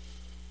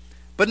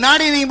 But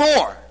not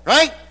anymore,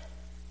 right?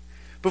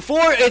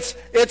 Before,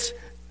 it's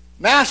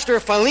master,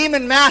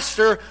 Philemon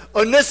master,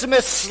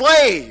 Onesimus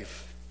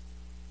slave.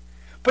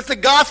 But the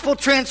gospel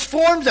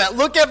transforms that.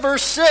 Look at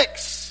verse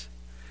 6.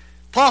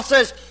 Paul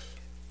says,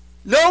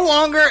 no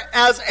longer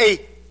as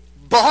a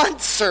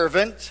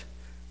bondservant,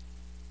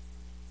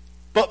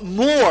 but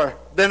more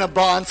than a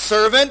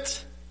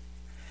bondservant,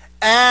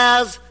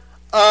 as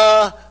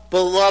a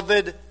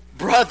beloved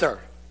brother.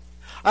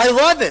 I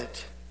love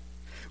it.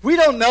 We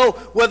don't know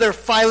whether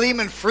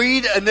Philemon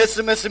freed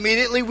Onesimus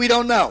immediately. We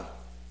don't know.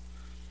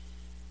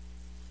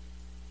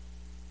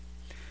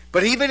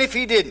 But even if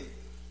he didn't,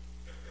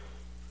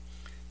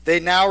 they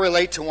now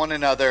relate to one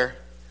another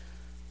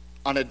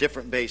on a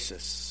different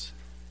basis.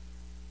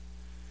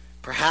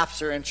 Perhaps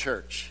they're in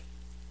church.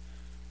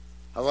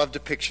 I love to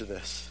picture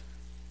this.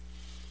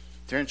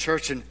 They're in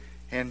church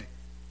and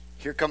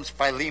here comes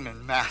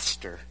Philemon,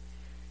 master.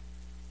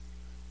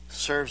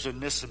 Serves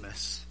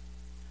Onesimus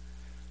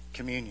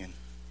communion.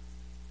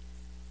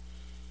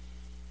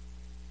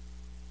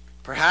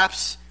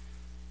 Perhaps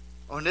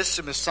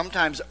Onesimus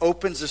sometimes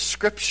opens the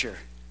scripture,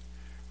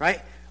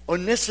 right?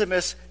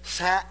 Onesimus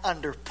sat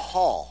under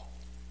Paul.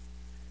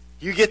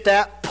 You get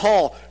that?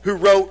 Paul, who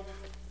wrote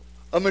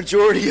a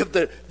majority of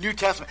the New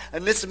Testament.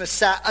 Onesimus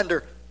sat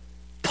under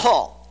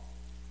Paul.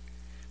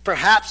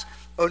 Perhaps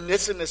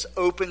Onesimus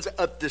opens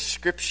up the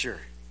scripture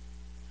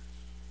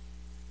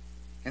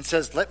and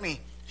says, let me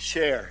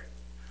share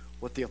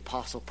what the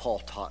Apostle Paul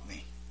taught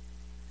me.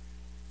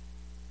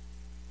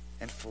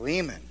 And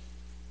Philemon,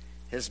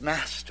 his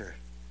master,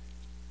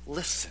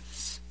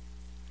 listens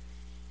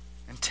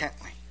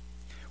intently.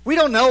 We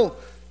don't know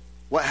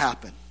what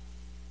happened.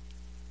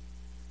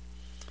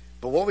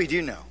 But what we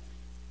do know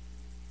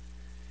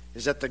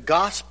is that the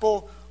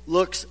gospel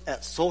looks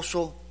at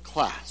social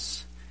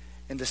class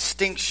and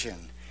distinction,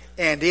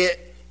 and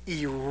it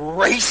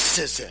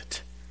erases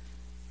it.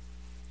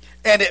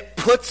 And it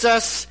puts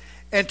us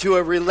into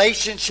a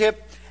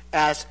relationship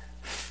as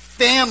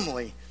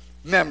family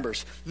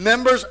members.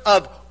 Members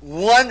of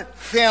one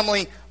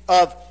family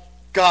of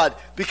God.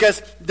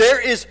 Because there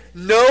is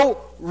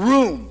no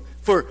room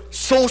for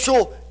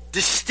social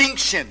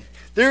distinction.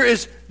 There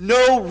is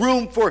no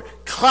room for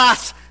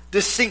class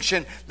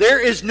distinction.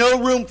 There is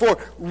no room for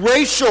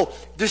racial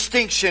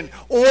distinction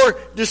or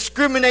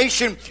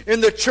discrimination in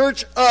the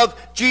church of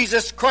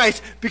Jesus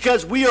Christ,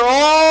 because we are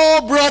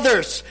all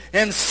brothers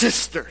and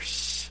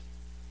sisters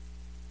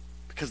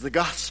because of the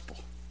gospel.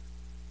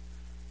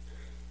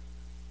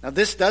 Now,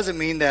 this doesn't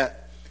mean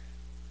that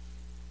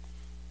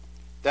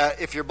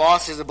if your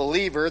boss is a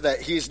believer,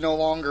 that he's no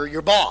longer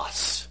your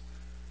boss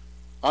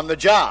on the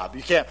job.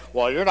 You can't,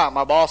 well, you're not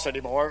my boss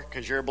anymore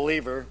because you're a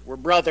believer. We're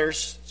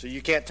brothers, so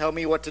you can't tell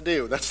me what to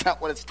do. That's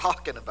not what it's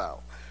talking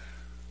about.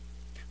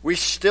 We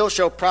still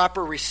show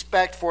proper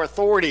respect for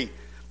authority.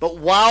 But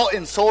while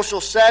in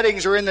social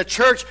settings or in the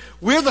church,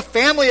 we're the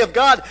family of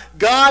God.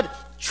 God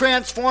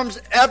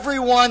transforms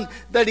everyone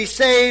that he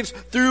saves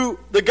through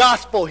the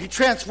gospel. He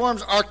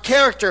transforms our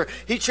character.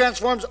 He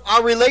transforms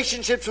our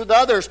relationships with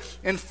others.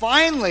 And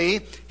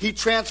finally, he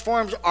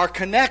transforms our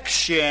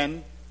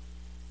connection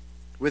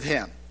with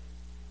him.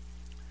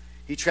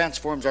 He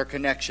transforms our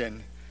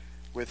connection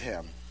with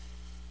him.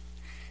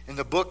 In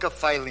the book of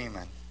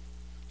Philemon,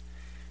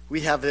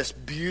 we have this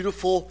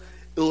beautiful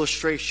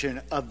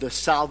illustration of the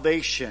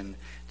salvation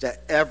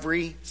that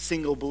every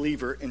single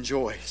believer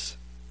enjoys.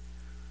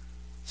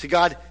 See,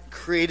 God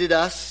created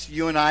us,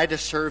 you and I, to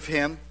serve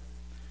him.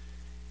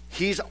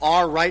 He's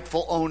our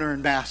rightful owner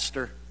and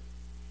master.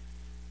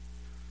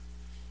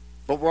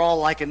 But we're all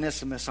like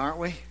Onesimus, aren't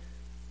we?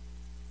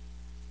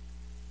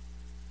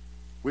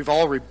 We've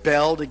all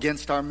rebelled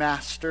against our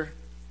master.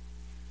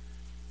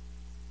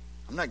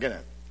 I'm not going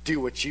to do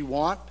what you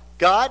want,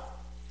 God.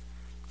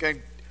 I'm going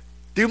to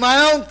do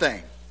my own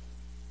thing.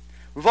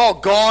 We've all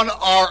gone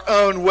our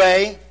own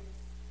way.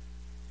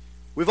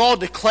 We've all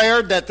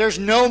declared that there's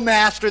no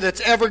master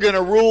that's ever going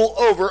to rule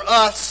over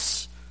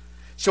us.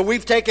 So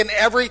we've taken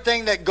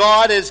everything that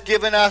God has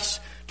given us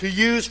to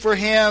use for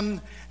him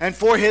and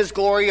for his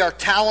glory, our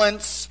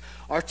talents,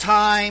 our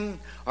time,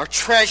 our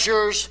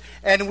treasures,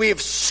 and we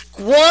have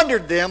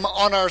squandered them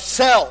on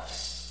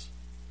ourselves.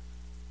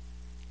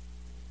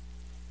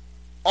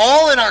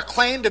 All in our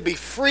claim to be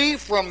free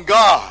from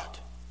God.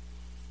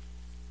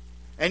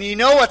 And you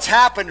know what's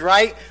happened,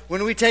 right?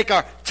 When we take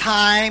our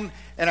time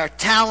and our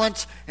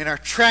talents and our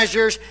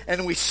treasures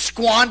and we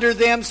squander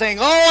them saying,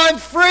 oh, I'm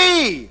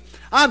free.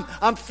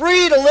 I'm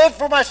free to live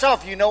for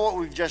myself. You know what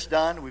we've just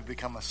done? We've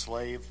become a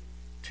slave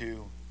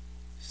to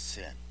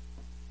sin.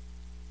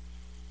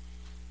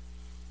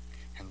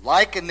 And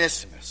like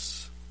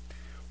Onesimus,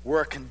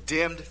 we're a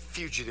condemned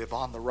fugitive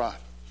on the run.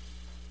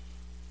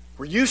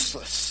 We're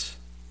useless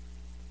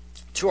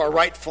to our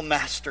rightful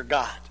master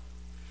God.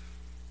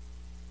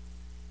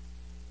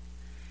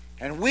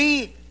 And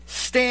we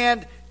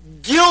stand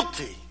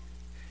guilty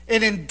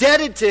and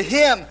indebted to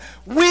Him.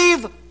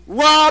 We've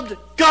robbed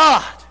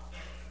God.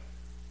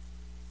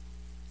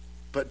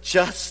 But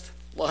just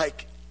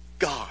like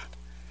God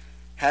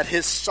had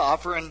His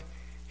sovereign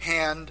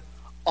hand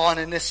on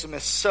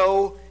Onesimus,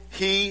 so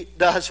He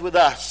does with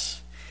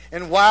us.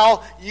 And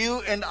while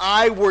you and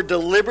I were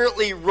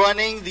deliberately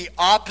running the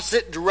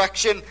opposite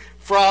direction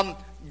from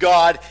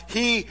God,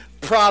 He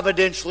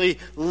providentially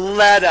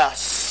led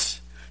us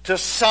to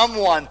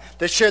someone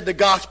that shared the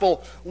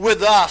gospel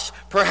with us.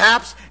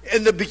 Perhaps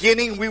in the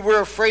beginning we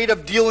were afraid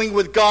of dealing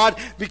with God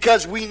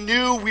because we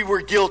knew we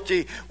were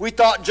guilty. We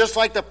thought, just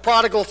like the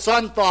prodigal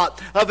son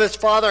thought of his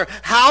father,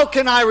 how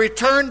can I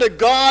return to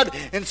God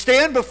and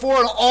stand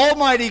before an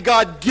almighty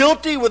God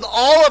guilty with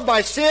all of my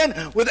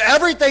sin, with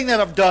everything that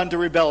I've done to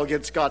rebel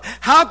against God?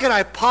 How can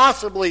I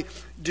possibly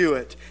do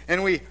it?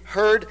 And we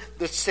heard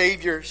the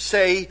Savior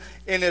say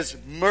in His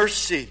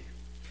mercy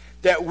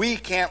that we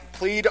can't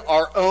plead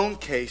our own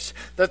case,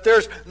 that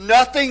there's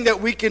nothing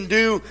that we can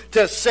do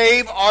to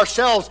save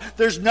ourselves.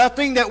 There's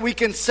nothing that we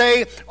can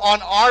say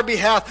on our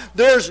behalf.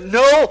 There's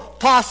no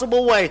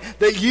possible way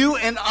that you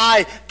and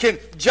I can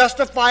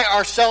justify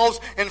ourselves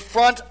in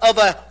front of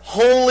a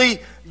holy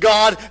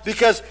God,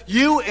 because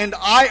you and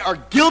I are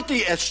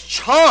guilty as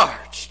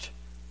charged.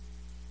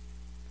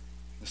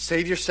 The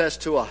Savior says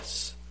to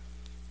us,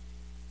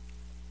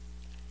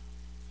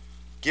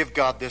 give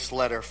God this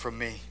letter from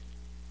me.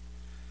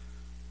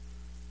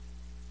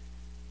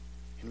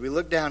 And we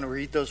look down and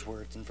read those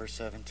words in verse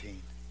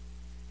 17.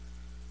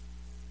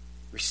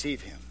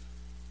 Receive Him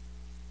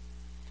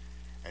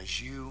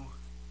as you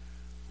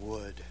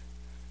would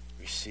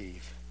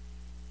receive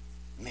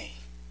me.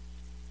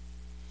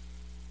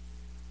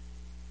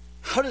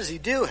 How does He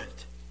do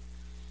it?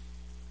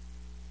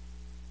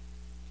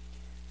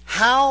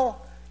 How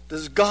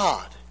does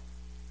God,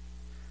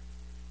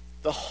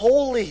 the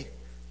Holy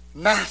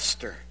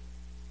Master,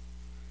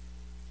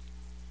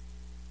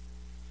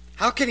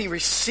 how can He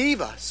receive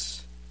us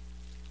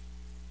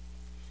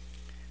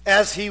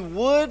as He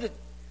would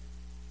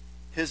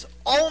His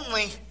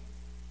only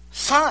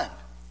Son?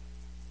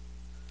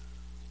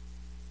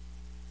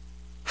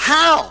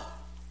 How?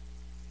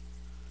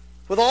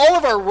 With all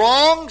of our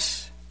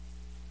wrongs,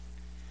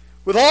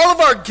 with all of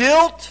our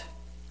guilt,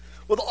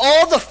 with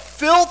all the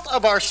filth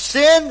of our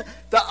sin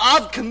that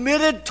I've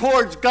committed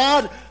towards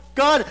God,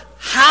 God,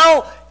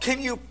 how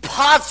can you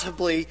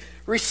possibly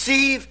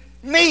receive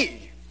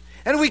me?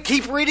 And we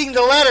keep reading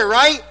the letter,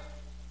 right?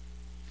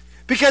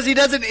 Because he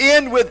doesn't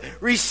end with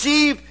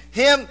receive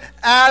Him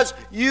as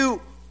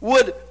you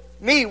would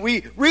me.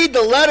 We read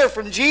the letter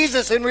from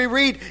Jesus and we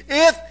read,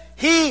 if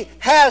He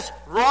has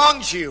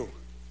wronged you,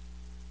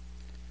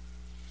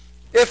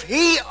 if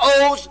He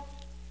owes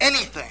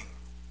anything,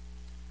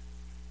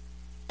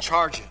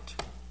 charge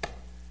it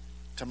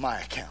to my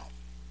account.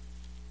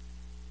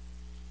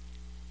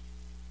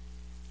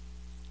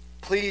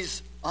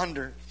 Please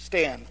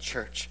understand,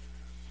 church,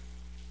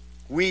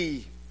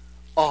 we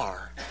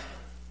are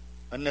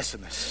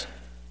Onesimus.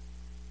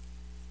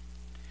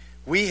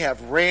 We have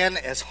ran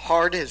as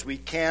hard as we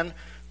can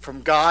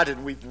from God,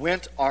 and we've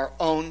went our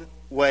own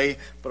way,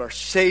 but our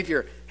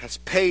Savior has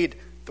paid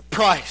the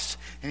price.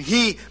 And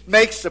He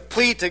makes the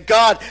plea to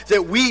God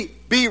that we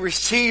be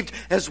received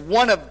as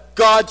one of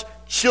God's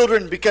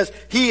children, because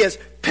He has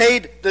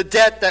paid the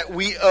debt that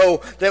we owe,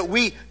 that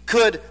we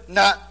could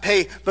not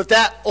pay. But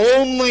that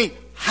only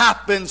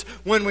happens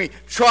when we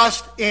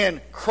trust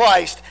in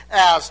Christ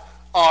as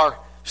our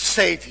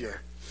Savior.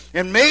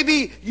 And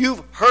maybe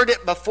you've heard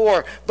it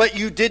before, but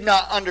you did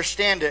not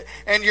understand it.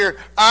 And your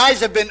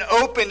eyes have been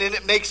opened and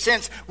it makes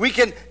sense. We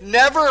can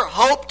never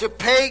hope to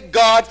pay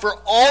God for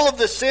all of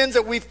the sins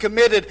that we've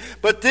committed.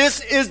 But this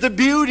is the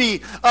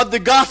beauty of the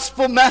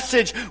gospel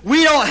message.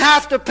 We don't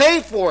have to pay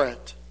for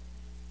it.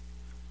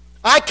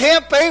 I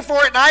can't pay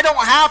for it and I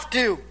don't have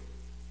to.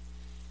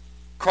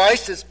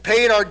 Christ has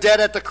paid our debt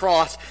at the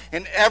cross,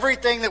 and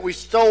everything that we've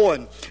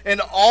stolen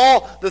and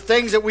all the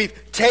things that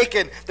we've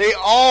taken,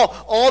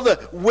 all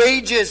the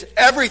wages,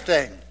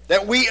 everything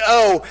that we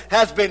owe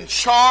has been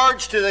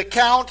charged to the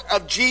account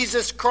of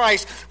Jesus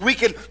Christ. We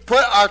can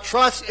put our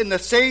trust in the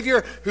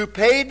Savior who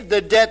paid the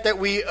debt that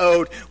we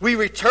owed. We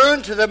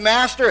return to the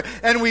Master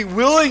and we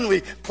willingly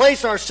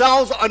place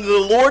ourselves under the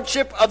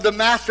lordship of the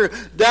Master.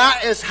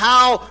 That is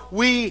how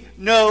we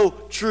know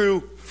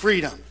true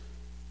freedom.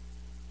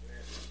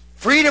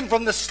 Freedom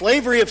from the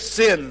slavery of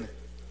sin.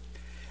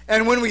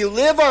 And when we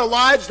live our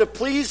lives to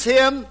please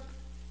Him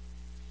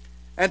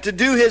and to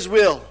do His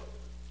will,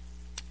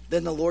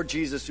 than the Lord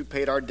Jesus who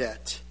paid our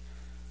debt.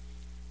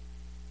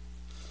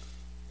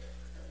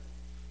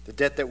 The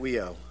debt that we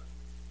owe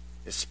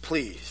is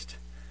pleased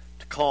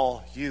to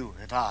call you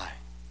and I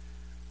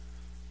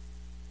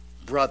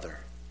brother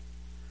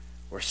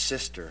or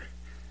sister,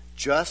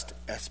 just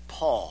as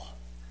Paul,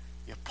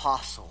 the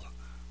apostle,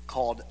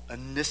 called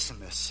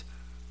Onesimus,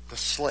 the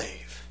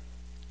slave,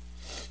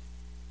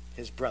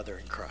 his brother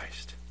in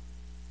Christ.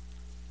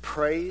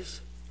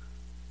 Praise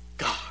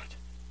God.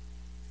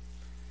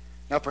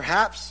 Now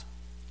perhaps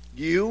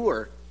you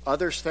or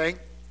others think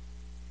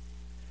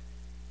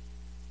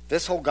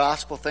this whole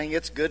gospel thing,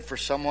 it's good for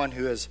someone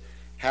who has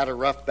had a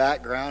rough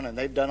background and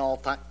they've done all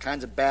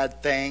kinds of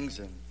bad things,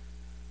 and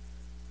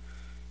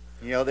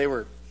they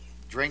were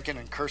drinking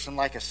and cursing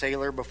like a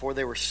sailor before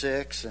they were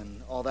 6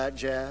 and all that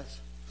jazz.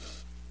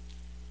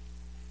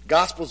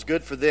 Gospel's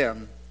good for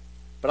them,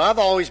 but I've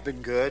always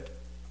been good.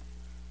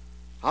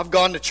 I've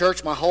gone to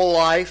church my whole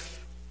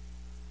life.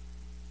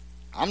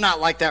 I'm not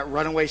like that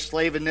runaway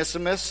slave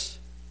Onesimus.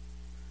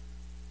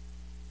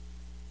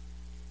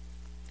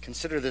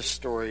 Consider this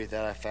story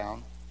that I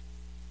found.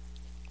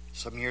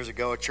 Some years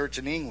ago, a church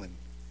in England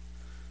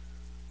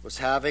was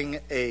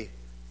having a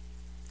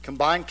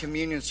combined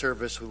communion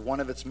service with one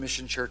of its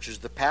mission churches.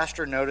 The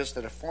pastor noticed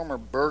that a former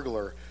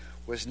burglar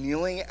was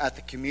kneeling at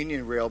the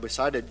communion rail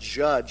beside a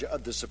judge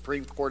of the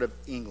Supreme Court of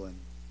England.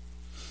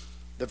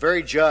 The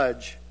very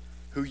judge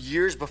who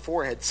years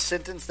before had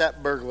sentenced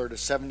that burglar to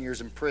 7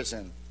 years in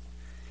prison.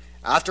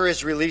 After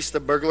his release, the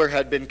burglar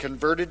had been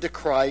converted to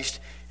Christ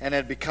and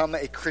had become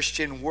a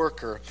Christian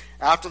worker.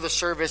 After the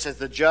service, as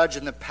the judge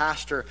and the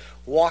pastor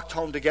walked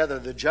home together,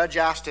 the judge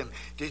asked him,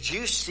 "Did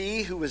you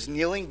see who was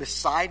kneeling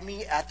beside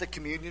me at the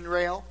communion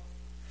rail?"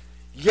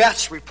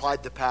 "Yes,"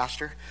 replied the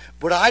pastor,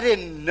 "but I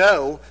didn't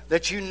know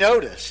that you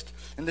noticed."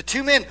 And the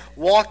two men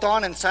walked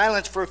on in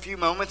silence for a few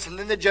moments, and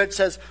then the judge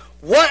says,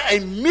 "What a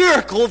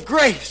miracle of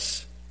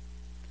grace!"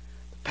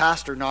 The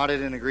pastor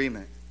nodded in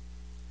agreement.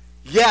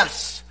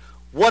 "Yes,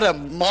 what a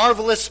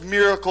marvelous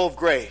miracle of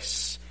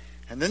grace."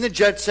 And then the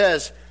judge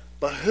says,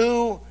 "But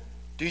who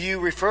do you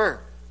refer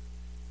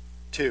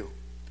to?"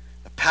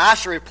 The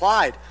pastor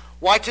replied,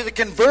 "Why, to the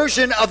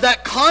conversion of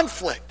that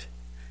conflict."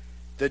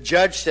 The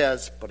judge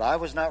says, "But I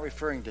was not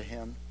referring to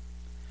him.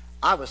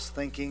 I was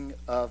thinking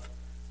of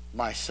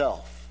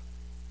myself."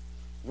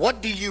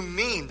 "What do you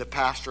mean?" the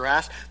pastor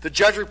asked. The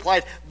judge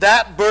replied,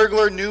 "That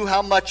burglar knew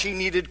how much he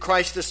needed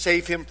Christ to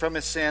save him from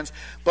his sins.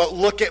 But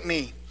look at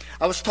me.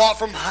 I was taught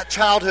from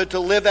childhood to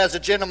live as a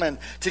gentleman,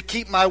 to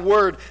keep my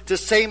word, to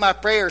say my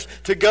prayers,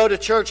 to go to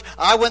church.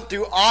 I went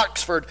through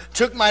Oxford,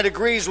 took my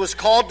degrees, was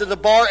called to the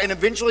bar, and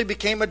eventually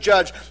became a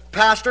judge.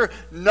 Pastor,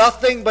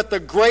 nothing but the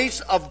grace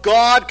of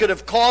God could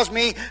have caused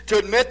me to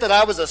admit that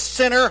I was a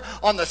sinner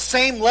on the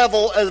same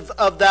level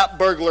of that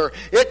burglar.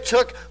 It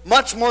took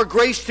much more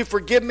grace to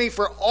forgive me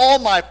for all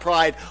my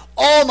pride,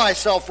 all my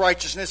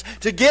self-righteousness,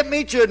 to get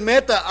me to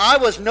admit that I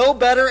was no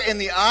better in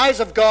the eyes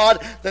of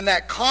God than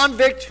that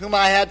convict whom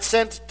I had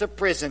sent to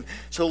prison.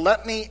 So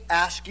let me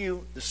ask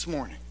you this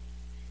morning,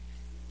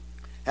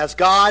 has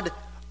God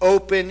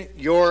opened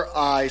your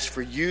eyes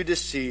for you to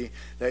see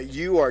that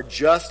you are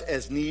just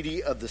as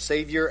needy of the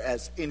Savior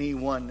as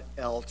anyone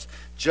else,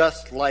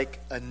 just like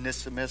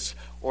Onesimus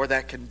or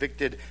that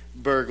convicted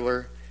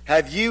burglar?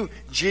 Have you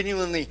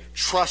genuinely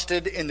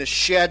trusted in the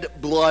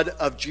shed blood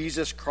of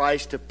Jesus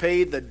Christ to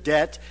pay the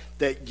debt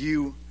that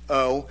you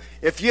owe?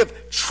 If you have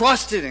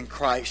trusted in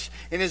Christ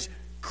and His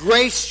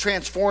grace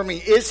transforming,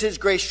 is His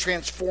grace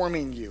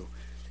transforming you?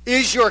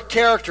 Is your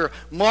character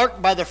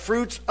marked by the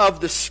fruits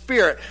of the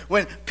Spirit?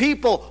 When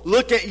people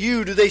look at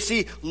you, do they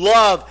see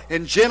love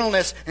and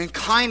gentleness and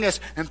kindness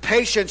and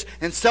patience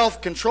and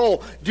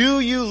self-control?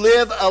 Do you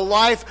live a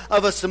life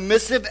of a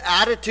submissive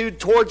attitude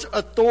towards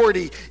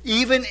authority,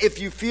 even if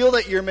you feel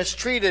that you're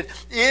mistreated?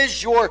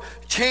 Is your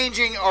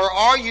changing, or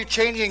are you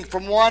changing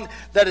from one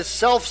that is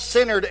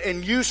self-centered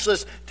and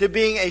useless to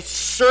being a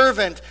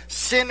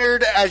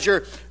servant-centered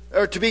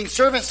to being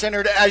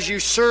servant-centered as you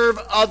serve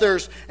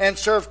others and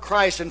serve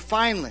Christ? And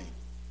finally,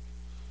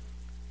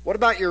 what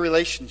about your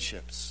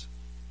relationships?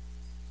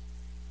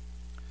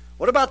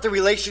 What about the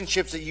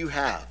relationships that you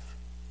have?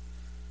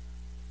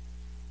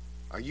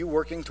 Are you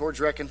working towards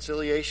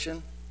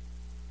reconciliation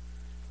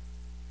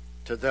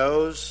to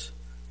those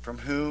from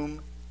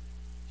whom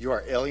you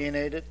are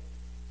alienated?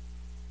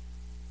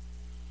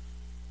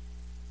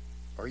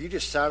 Or are you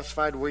just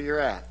satisfied where you're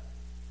at?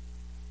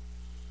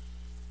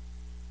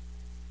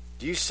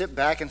 Do you sit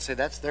back and say,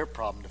 that's their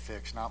problem to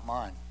fix, not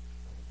mine?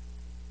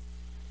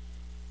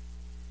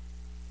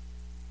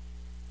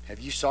 Have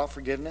you sought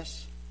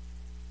forgiveness?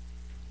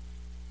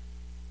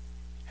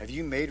 Have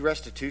you made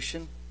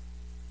restitution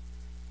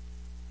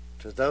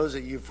to those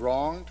that you've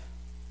wronged,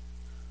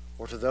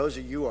 or to those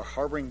that you are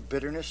harboring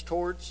bitterness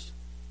towards?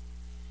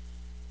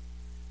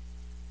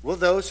 Will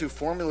those who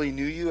formerly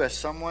knew you as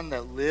someone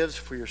that lives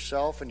for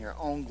yourself and your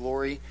own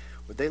glory,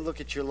 would they look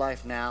at your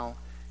life now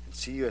and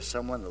see you as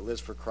someone that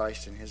lives for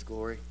Christ and His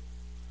glory?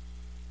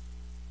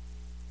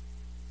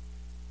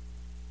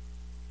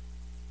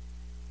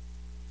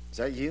 Is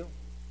that you?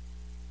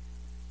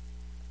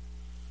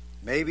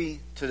 Maybe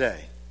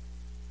today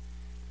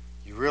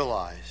you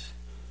realize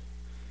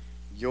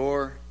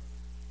your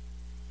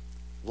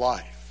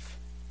life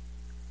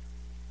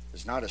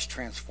is not as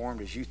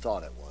transformed as you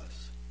thought it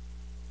was.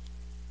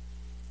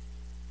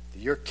 That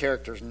your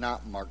character is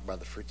not marked by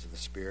the fruits of the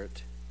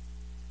Spirit.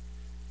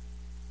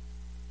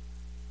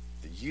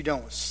 That you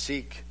don't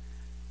seek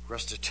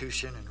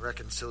restitution and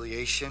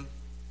reconciliation.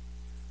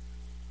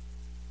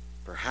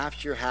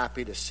 Perhaps you're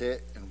happy to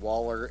sit and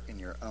wallow in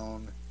your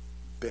own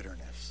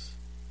bitterness.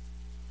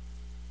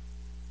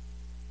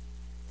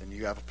 Then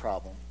you have a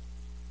problem.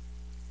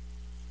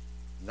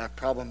 And that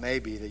problem may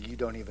be that you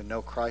don't even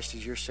know Christ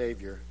as your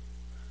Savior.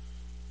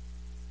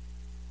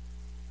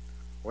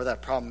 Or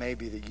that problem may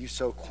be that you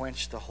so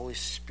quench the Holy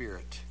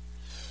Spirit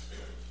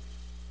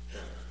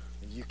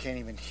that you can't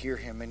even hear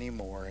Him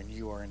anymore, and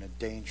you are in a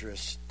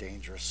dangerous,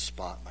 dangerous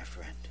spot, my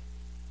friend.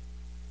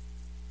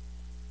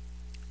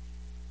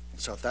 And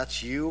so if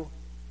that's you,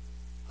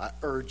 I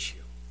urge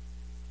you,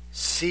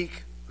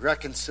 seek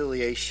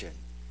reconciliation.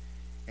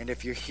 And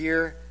if you're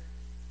here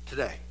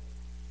today,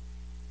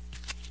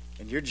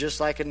 and you're just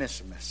like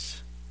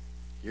Onesimus,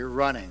 you're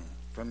running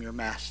from your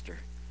master,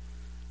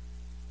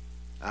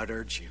 I'd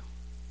urge you,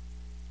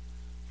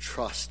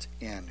 trust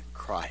in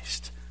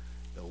Christ,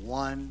 the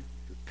one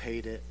who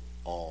paid it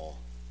all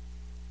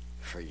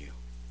for you.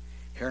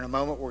 Here in a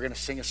moment, we're going to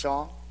sing a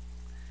song.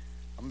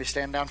 I'm going to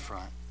stand down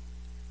front.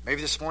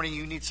 Maybe this morning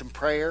you need some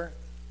prayer.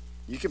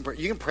 You can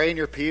pray in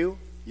your pew.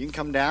 You can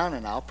come down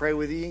and I'll pray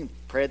with you. You can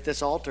pray at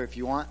this altar if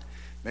you want.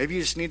 Maybe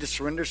you just need to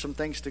surrender some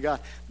things to God.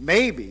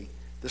 Maybe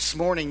this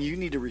morning you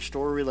need to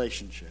restore a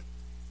relationship.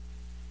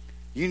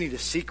 You need to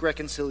seek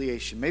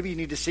reconciliation. Maybe you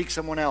need to seek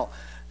someone out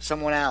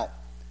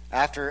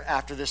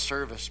after this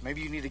service.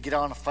 Maybe you need to get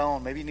on a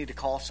phone. Maybe you need to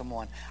call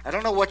someone. I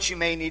don't know what you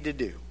may need to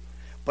do,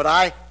 but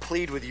I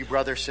plead with you,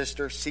 brother,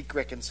 sister, seek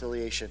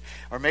reconciliation.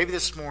 Or maybe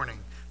this morning,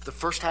 for the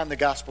first time the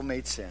gospel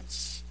made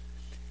sense,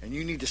 and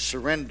you need to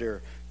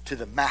surrender to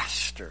the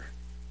Master.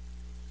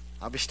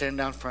 I'll be standing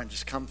down front.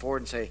 Just come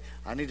forward and say,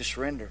 I need to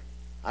surrender.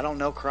 I don't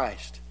know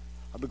Christ.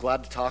 I'll be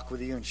glad to talk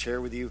with you and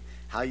share with you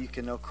how you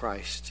can know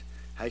Christ,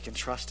 how you can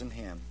trust in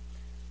Him,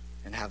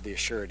 and have the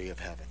assurity of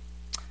heaven.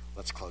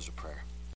 Let's close with prayer.